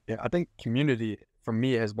 Yeah, I think community for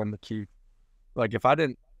me has been the key. Like, if I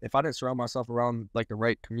didn't surround myself around like the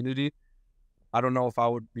right community, I don't know if I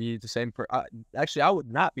would be the same actually, I would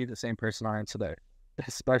not be the same person I am today,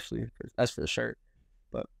 that's for sure.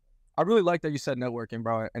 But I really like that you said networking,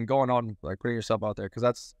 bro, and going on, like, putting yourself out there, because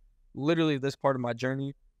that's literally this part of my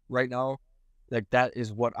journey right now. Like, that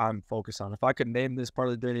is what I'm focused on. If I could name this part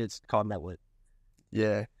of the journey, it's called network.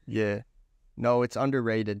 Yeah. No, it's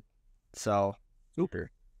underrated. So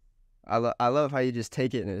Super. I love how you just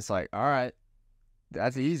take it and it's like, all right,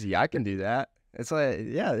 that's easy. I can do that. It's like,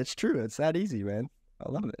 yeah, it's true. It's that easy, man.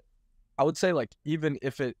 I love it. I would say, like, even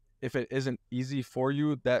if it isn't easy for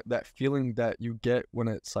you, that feeling that you get when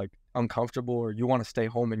it's like uncomfortable, or you want to stay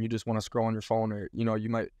home and you just want to scroll on your phone, or you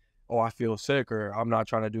might, oh, I feel sick, or I'm not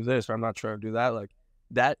trying to do this, or I'm not trying to do that. Like,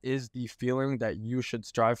 that is the feeling that you should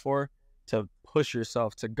strive for, to push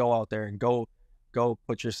yourself to go out there and go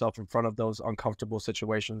put yourself in front of those uncomfortable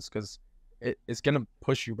situations, because it's gonna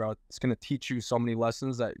push you, bro. It's gonna teach you so many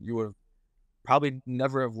lessons that you would probably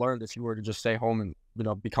never have learned if you were to just stay home and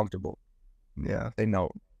be comfortable. Yeah. They know.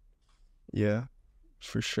 Yeah,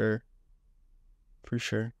 for sure.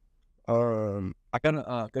 I got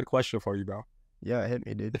a good question for you, bro. Yeah, hit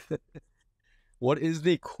me, dude. What is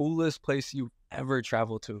the coolest place you've ever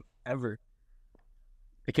traveled to? Ever?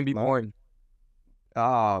 It can be boring.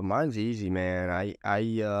 Mine's easy, man. I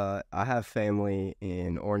have family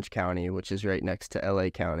in Orange County, which is right next to LA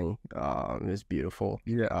County. It's beautiful.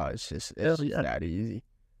 Yeah. It's just that easy.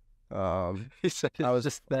 He said it's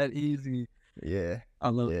just that easy. Yeah. I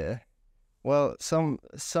love it. Yeah. Well,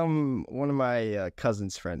 one of my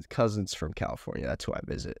cousins from California, that's who I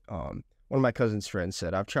visit. One of my cousin's friends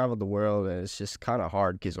said, I've traveled the world and it's just kind of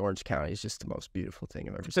hard because Orange County is just the most beautiful thing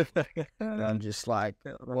I've ever seen. And I'm just like,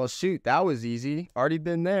 well, shoot, that was easy. Already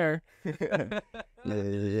been there.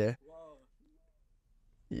 Yeah.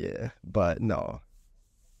 Yeah, but no.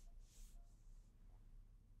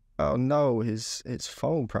 Oh no, his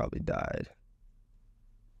phone probably died.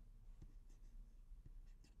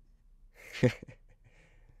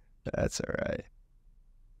 That's all right.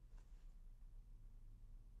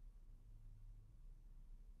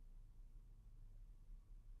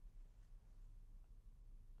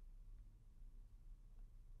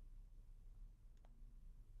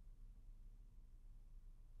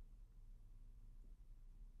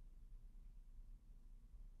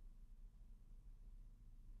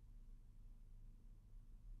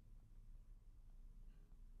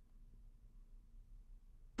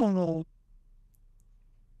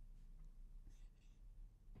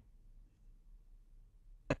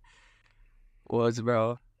 Was,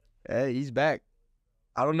 bro. Hey, he's back.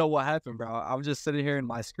 I don't know what happened, bro. I'm just sitting here and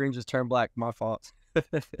my screen just turned black. My fault.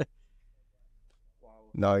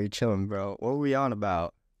 No, you're chilling, bro. What were we on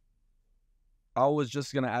about? I was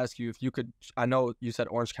just gonna ask you if you could. I know you said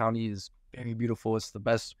Orange County is very beautiful. It's the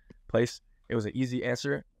best place. It was an easy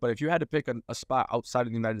answer. But if you had to pick a spot outside of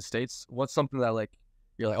the United States, what's something that, like,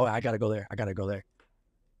 you're like, oh, I gotta go there. I gotta go there.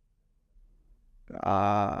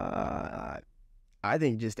 I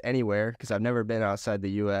think just anywhere, because I've never been outside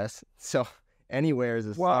the U.S. So anywhere is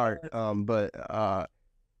a start.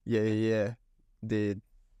 Yeah. Dude,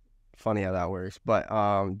 funny how that works. But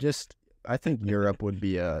just I think Europe would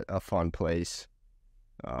be a fun place.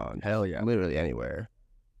 Hell yeah. Literally anywhere.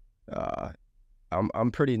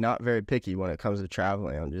 I'm pretty not very picky when it comes to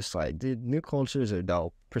traveling. I'm just like, dude, new cultures are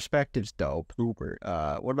dope. Perspective's dope. Super.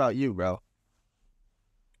 What about you, bro?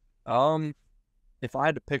 If I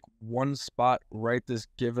had to pick one spot right this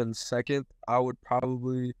given second, I would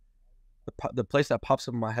probably the place that pops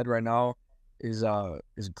up in my head right now is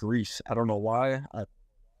Greece. I don't know why. I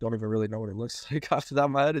don't even really know what it looks like off the top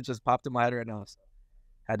of my head. It just popped in my head right now. So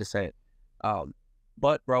had to say it.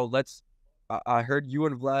 But bro, I heard you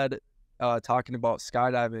and Vlad talking about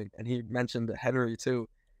skydiving, and he mentioned Henry too.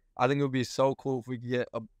 I think it would be so cool if we could get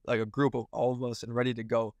a group of all of us and ready to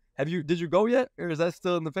go. Did you go yet, or is that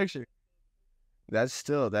still in the picture? That's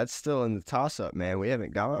still in the toss up, man. We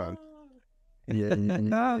haven't gone.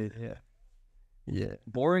 Yeah. Yeah.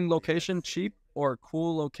 Boring location cheap or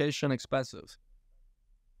cool location expensive?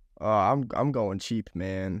 Oh, I'm going cheap,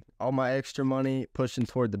 man. All my extra money pushing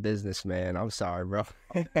toward the business, man. I'm sorry, bro.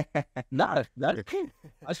 Nah, that's cool.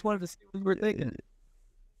 I just wanted to see what you were thinking.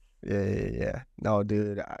 Yeah. No,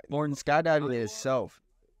 dude. Boring Skydiving itself,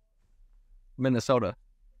 Minnesota.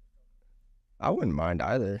 I wouldn't mind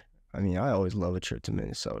either. I mean, I always love a trip to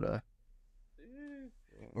Minnesota.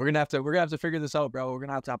 We're gonna have to figure this out, bro. We're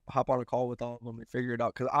gonna have to hop on a call with all of them and figure it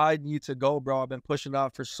out. Cause I need to go, bro. I've been pushing it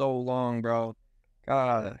out for so long, bro.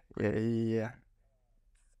 God. Yeah.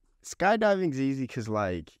 Skydiving's easy because,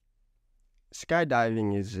 like,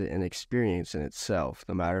 skydiving is an experience in itself.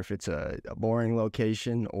 No matter if it's a boring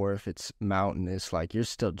location or if it's mountainous, like, you're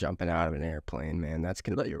still jumping out of an airplane, man. That's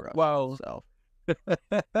gonna be rough. Wow. So.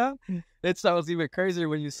 It sounds even crazier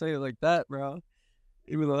when you say it like that, bro.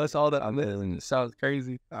 Even though that's all that I'm in, it sounds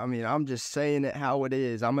crazy. I mean, I'm just saying it how it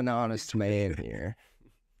is. I'm an honest man here.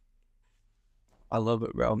 I love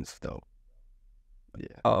it, bro. It's dope.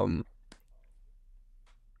 Yeah. I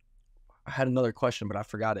had another question, but I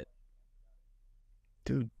forgot it.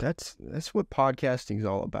 Dude, that's what podcasting's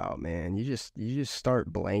all about, man. You just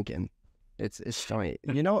start blanking. It's funny.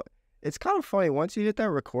 You know, it's kind of funny. Once you hit that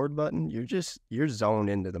record button, you're zoned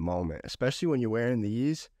into the moment, especially when you're wearing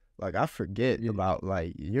these. Like, I forget about,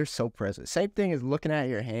 like, you're so present. Same thing as looking at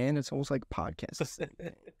your hand. It's almost like podcasting.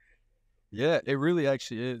 Yeah, it really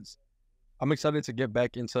actually is. I'm excited to get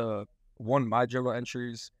back into my journal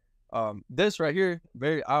entries. This right here,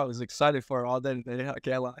 I was excited for it all day. I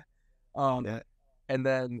can't lie. Yeah. And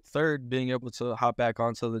then third, being able to hop back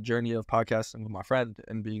onto the journey of podcasting with my friend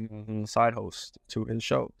and being a side host to his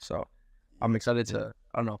show. So I'm excited to,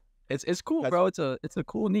 I don't know. It's cool, bro. It's a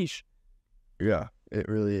cool niche. Yeah, it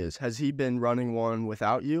really is. Has he been running one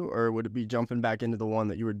without you, or would it be jumping back into the one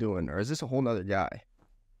that you were doing, or is this a whole nother guy?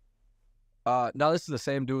 No, this is the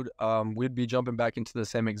same dude. We'd be jumping back into the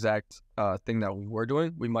same exact thing that we were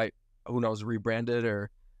doing. We might, who knows, rebrand it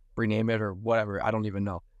or rename it or whatever. I don't even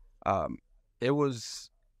know. It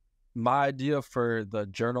was my idea for the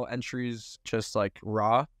journal entries, just like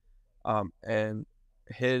raw. And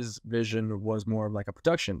his vision was more of like a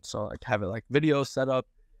production. So like have it like video set up,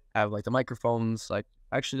 have like the microphones, like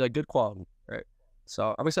actually like good quality, right?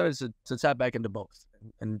 So I'm excited to tap back into both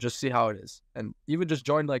and just see how it is. And even just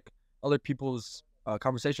join like other people's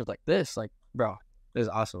conversations like this. Like, bro, this is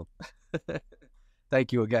awesome.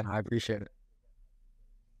 Thank you again. I appreciate it.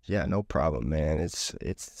 Yeah, no problem, man. It's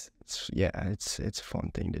a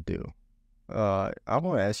fun thing to do. I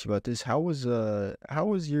want to ask you about this. How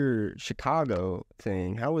was your Chicago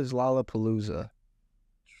thing? How was Lollapalooza?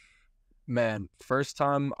 Man, first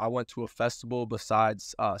time I went to a festival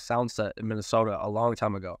besides Soundset in Minnesota a long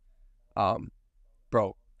time ago.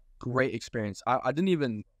 Bro, great experience. I wasn't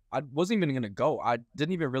even gonna go. I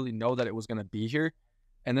didn't even really know that it was gonna be here.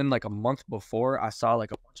 And then like a month before, I saw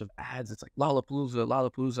like a bunch of ads. It's like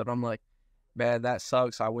Lollapalooza. And I'm like, man, that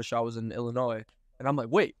sucks. I wish I was in Illinois. And I'm like,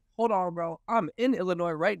 wait, hold on, bro. I'm in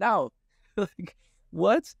Illinois right now. Like,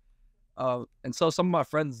 what? And so some of my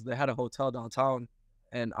friends, they had a hotel downtown.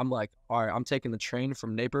 And I'm like, all right, I'm taking the train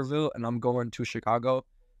from Naperville and I'm going to Chicago.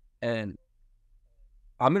 And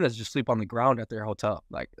I'm going to just sleep on the ground at their hotel.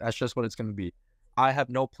 Like, that's just what it's going to be. I have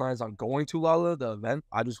no plans on going to Lolla, the event.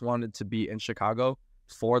 I just wanted to be in Chicago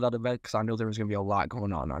for that event because I knew there was going to be a lot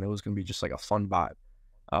going on. I knew it was going to be just like a fun vibe.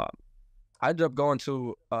 I ended up going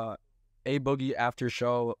to a Boogie after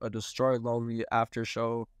show, a Destroy Lonely after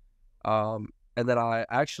show. And then I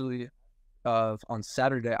actually, on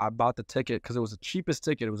Saturday, I bought the ticket because it was the cheapest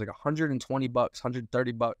ticket. It was like $120,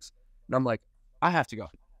 $130. And I'm like, I have to go.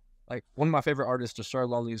 Like, one of my favorite artists, Destroy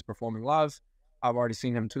Lonely, is performing live. I've already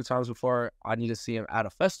seen him 2 times before. I need to see him at a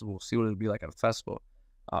festival, see what it would be like at a festival.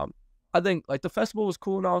 I think like the festival was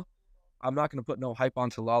cool now. I'm not going to put no hype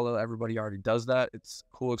onto Lolla. Everybody already does that. It's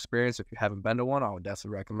a cool experience. If you haven't been to one, I would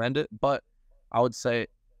definitely recommend it. But I would say,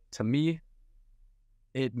 to me,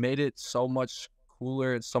 it made it so much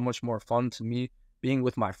cooler. It's so much more fun to me being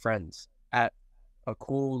with my friends at a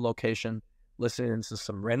cool location, listening to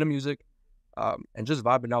some random music, and just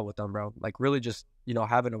vibing out with them, bro. Like really just, you know,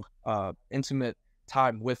 having a intimate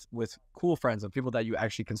time with cool friends and people that you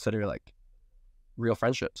actually consider like real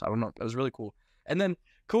friendships. I don't know. It was really cool. And then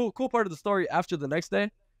cool part of the story after the next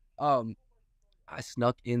day, I I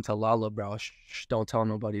snuck into Lala, bro. Shh, don't tell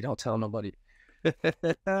nobody. Don't tell nobody.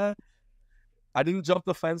 I didn't jump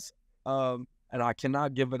the fence, and I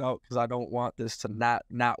cannot give it out because I don't want this to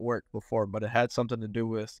not work before. But it had something to do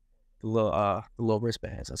with the little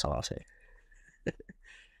wristbands. That's all I'll say.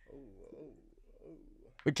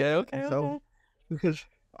 Okay. So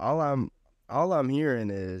all I'm hearing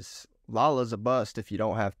is Lala's a bust if you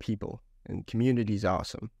don't have people, and community's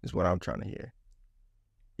awesome is what I'm trying to hear.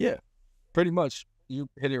 Yeah, pretty much. You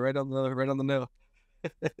hit it right on the nail.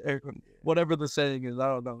 Whatever the saying is, I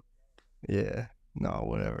don't know. Yeah, no,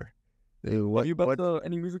 whatever. Dude, Have you been to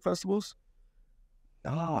any music festivals?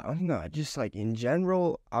 Oh, I'm not. Just like in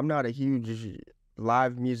general, I'm not a huge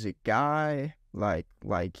live music guy. Like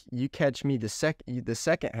you catch me the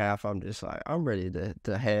second half, I'm just like I'm ready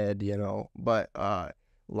to head, you know. But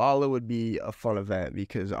Lala would be a fun event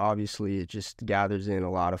because obviously it just gathers in a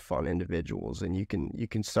lot of fun individuals, and you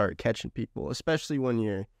can start catching people, especially when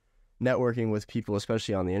you're networking with people,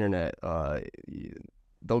 especially on the internet.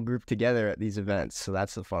 They'll group together at these events, so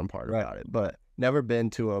that's the fun part about it. But never been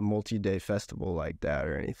to a multi-day festival like that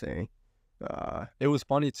or anything. It was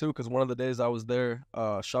funny too because one of the days I was there,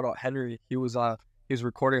 shout out Henry, he was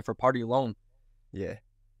recording for Party Alone. Yeah,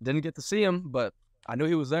 didn't get to see him, but I knew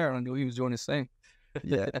he was there and I knew he was doing his thing.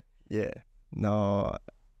 yeah, no,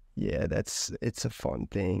 yeah, it's a fun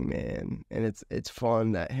thing, man, and it's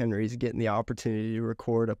fun that Henry's getting the opportunity to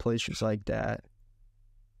record at places like that.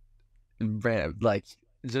 Man, like,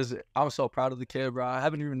 just I'm so proud of the kid, bro. I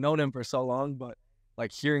haven't even known him for so long, but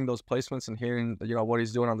like hearing those placements and hearing what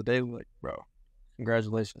he's doing on the daily, like, bro,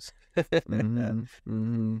 congratulations.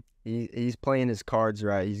 He's playing his cards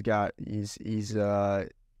right. He's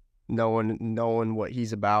knowing what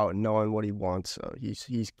he's about, knowing what he wants. So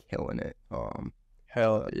he's killing it.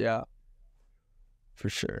 Hell yeah, for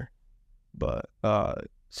sure. But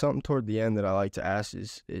something toward the end that I like to ask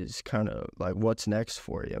is kind of like, what's next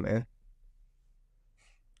for you, man?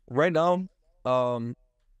 Right now,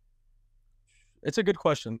 it's a good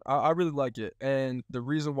question. I really like it. And the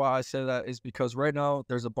reason why I say that is because right now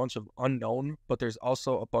there's a bunch of unknown, but there's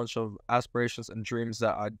also a bunch of aspirations and dreams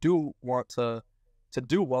that I do want to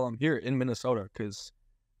do while I'm here in Minnesota. Because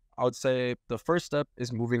I would say the first step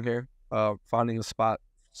is moving here, finding a spot,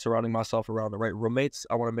 surrounding myself around the right roommates.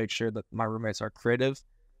 I want to make sure that my roommates are creative,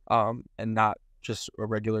 and not just a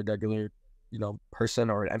regular, person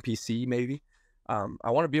or an NPC maybe. I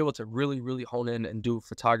want to be able to really, really hone in and do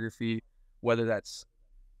photography, whether that's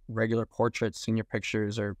regular portraits, senior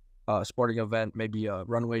pictures, or a sporting event, maybe a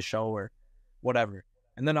runway show or whatever.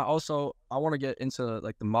 And then I want to get into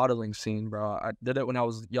like the modeling scene, bro. I did it when I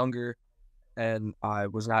was younger and I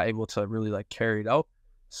was not able to really like carry it out.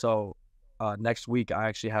 So next week I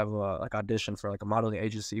actually have a like audition for like a modeling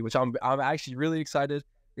agency, which I'm actually really excited.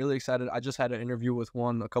 Really excited. I just had an interview with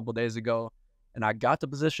one a couple days ago and I got the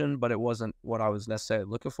position, but it wasn't what I was necessarily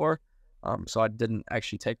looking for. So I didn't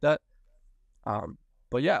actually take that.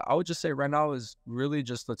 But yeah, I would just say right now is really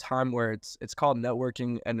just the time where it's called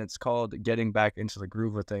networking and it's called getting back into the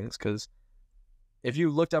groove of things. Because if you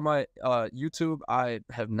looked at my YouTube, I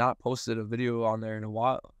have not posted a video on there in a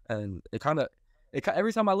while, and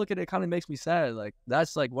every time I look at it, it kind of makes me sad. Like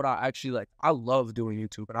that's like what I actually like. I love doing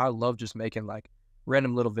YouTube, and I love just making like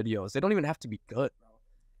random little videos. They don't even have to be good, bro.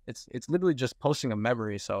 It's literally just posting a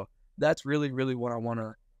memory. So that's really, really what I want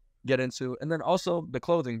to get into. And then also the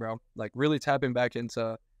clothing, bro, like really tapping back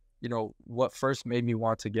into what first made me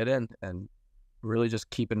want to get in and really just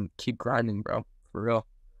keep grinding, bro, for real.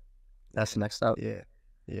 That's the next step.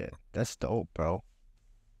 Yeah, that's dope, bro.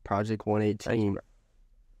 Project 118.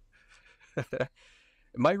 Thanks, it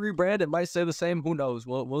might rebrand, it might say the same, who knows.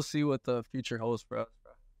 We'll see what the future holds for us,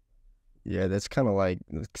 bro. Yeah, that's kind of like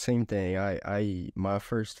the same thing. My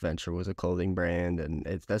first venture was a clothing brand, and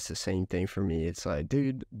that's the same thing for me. It's like,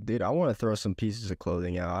 dude, I want to throw some pieces of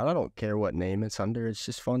clothing out. I don't care what name it's under. It's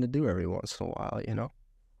just fun to do every once in a while, you know?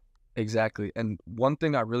 Exactly. And one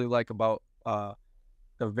thing I really like about the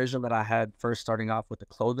vision that I had first starting off with the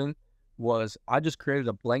clothing was I just created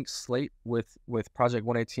a blank slate with Project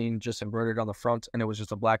 118 just embroidered on the front, and it was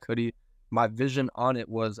just a black hoodie. My vision on it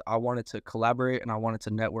was I wanted to collaborate and I wanted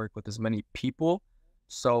to network with as many people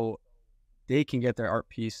so they can get their art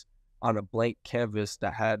piece on a blank canvas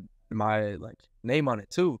that had my like name on it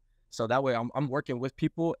too. So that way I'm working with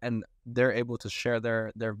people and they're able to share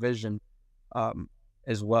their vision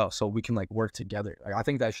as well. So we can like work together. Like I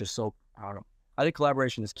think that's just so, I don't know. I think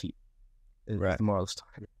collaboration is key. Right. The moral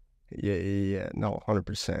story. Yeah. No,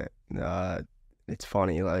 100%. It's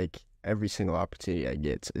funny, like every single opportunity I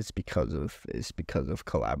get, it's because of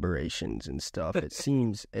collaborations and stuff. It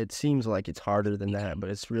seems like it's harder than that, but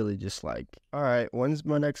it's really just like, all right, when's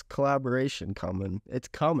my next collaboration coming? It's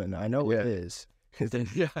coming. I know it is.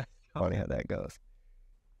 Yeah. Funny how that goes.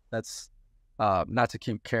 That's not to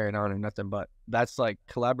keep carrying on or nothing, but that's like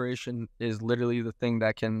collaboration is literally the thing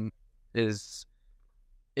that is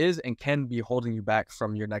and can be holding you back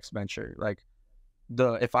from your next venture. Like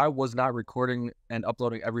if I was not recording and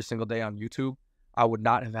uploading every single day on YouTube, I would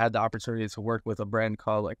not have had the opportunity to work with a brand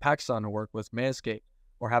called like PacSun or work with Manscaped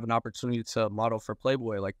or have an opportunity to model for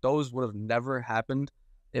Playboy. Like those would have never happened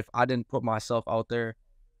if I didn't put myself out there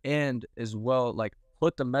and as well like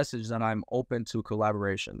put the message that I'm open to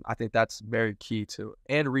collaboration. I think that's very key too.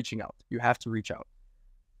 And reaching out. You have to reach out.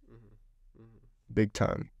 Big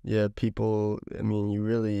time. Yeah, people, I mean, you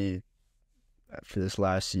really, for this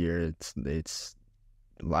last year, it's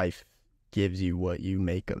life gives you what you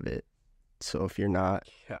make of it. So if you're not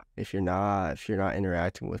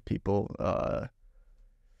interacting with people,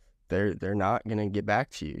 they're not gonna get back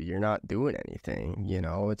to you. You're not doing anything, you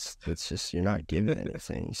know. It's just you're not giving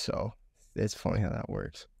anything. So it's funny how that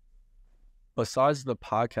works. Besides the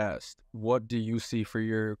podcast, what do you see for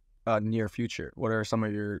your near future? What are some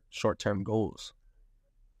of your short-term goals?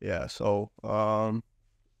 Yeah, so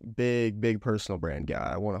big personal brand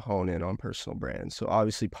guy. I want to hone in on personal brands. So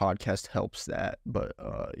obviously podcast helps that, but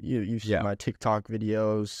you see my TikTok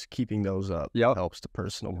videos, keeping those up helps the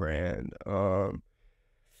personal brand.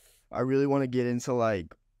 I really want to get into like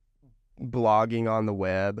blogging on the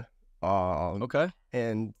web. Okay.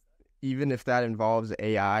 And even if that involves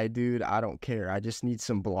AI, dude, I don't care. I just need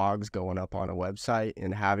some blogs going up on a website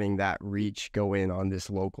and having that reach go in on this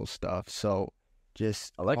local stuff. So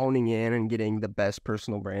just honing in and getting the best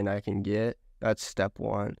personal brand I can get. That's step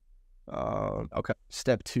one. Okay.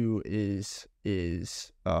 Step two is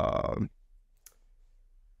a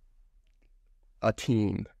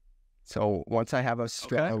team. So once I have a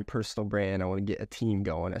strong personal brand, I want to get a team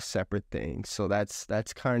going, a separate thing. So that's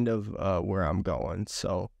kind of where I'm going.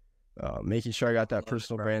 So making sure I got that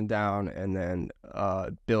personal brand down, and then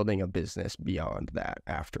building a business beyond that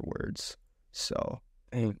afterwards. So.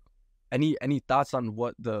 Any thoughts on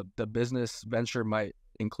what the business venture might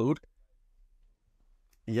include?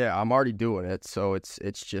 Yeah, I'm already doing it. So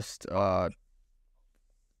it's just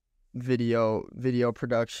video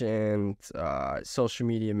production, social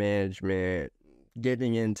media management,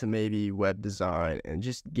 getting into maybe web design, and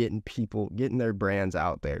just getting their brands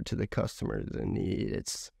out there to the customers in need.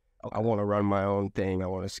 I want to run my own thing. I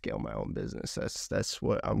want to scale my own business. That's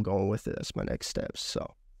what I'm going with it. That's my next steps.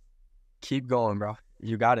 So keep going, bro.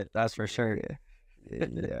 You got it. That's for sure.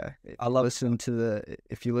 Yeah.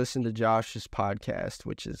 If you listen to Josh's podcast,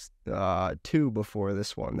 which is 2 before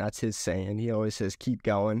this one, that's his saying. He always says, keep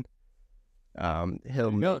going.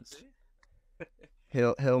 He'll make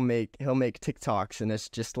TikToks, and it's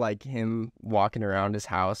just like him walking around his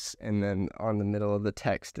house, and then on the middle of the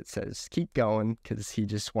text it says keep going, because he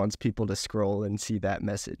just wants people to scroll and see that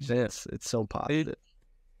message. It's so positive.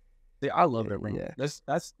 See, I love it, bro. Yeah.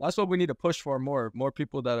 That's what we need to push for more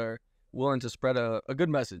people that are willing to spread a good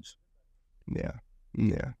message. Yeah,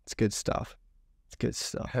 it's good stuff.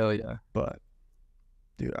 Hell yeah. But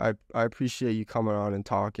dude, I appreciate you coming on and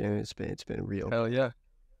talking. It's been real. Hell yeah.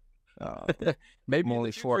 Maybe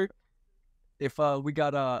only for if we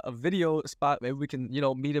got a video spot, maybe we can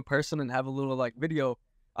meet in person and have a little like video.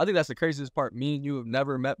 I think that's the craziest part. Me and you have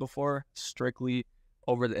never met before, strictly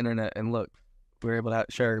over the internet, and look, we're able to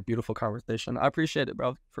share a beautiful conversation. I appreciate it,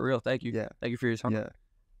 bro. For real. Thank you. Yeah. Thank you for your time.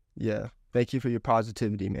 Yeah. Thank you for your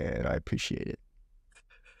positivity, man. I appreciate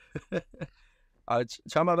it. I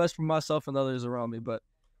try my best for myself and others around me, but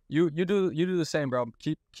you do the same, bro.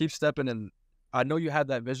 Keep stepping, and I know you have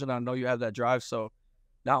that vision. I know you have that drive. So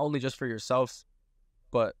not only just for yourself,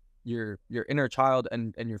 but your inner child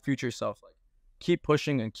and your future self. Like, keep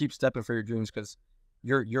pushing and keep stepping for your dreams, because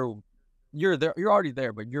you're there. You're already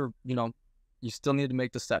there, but you still need to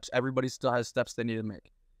make the steps. Everybody still has steps they need to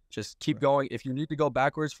make. Just keep going. If you need to go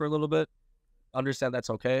backwards for a little bit, understand that's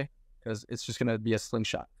okay, because it's just gonna be a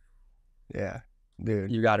slingshot. Yeah,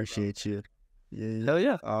 dude. You got it. Appreciate you. Yeah. Hell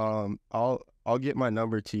yeah. I'll get my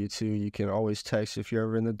number to you too. You can always text if you're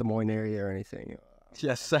ever in the Des Moines area or anything.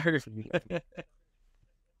 Yes, sir.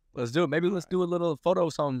 Let's do it. Maybe let's do a little photo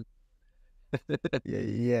song.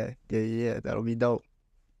 Yeah. That'll be dope.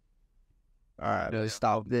 All right, let's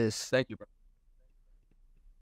stop this. Thank you, bro.